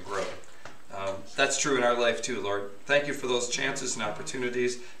learn and grow. That's true in our life too, Lord. Thank you for those chances and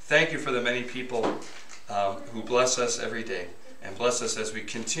opportunities. Thank you for the many people who bless us every day and bless us as we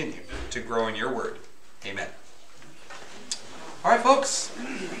continue to grow in your word. Amen. All right, folks.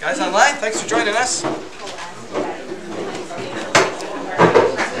 Guys online, thanks for joining us.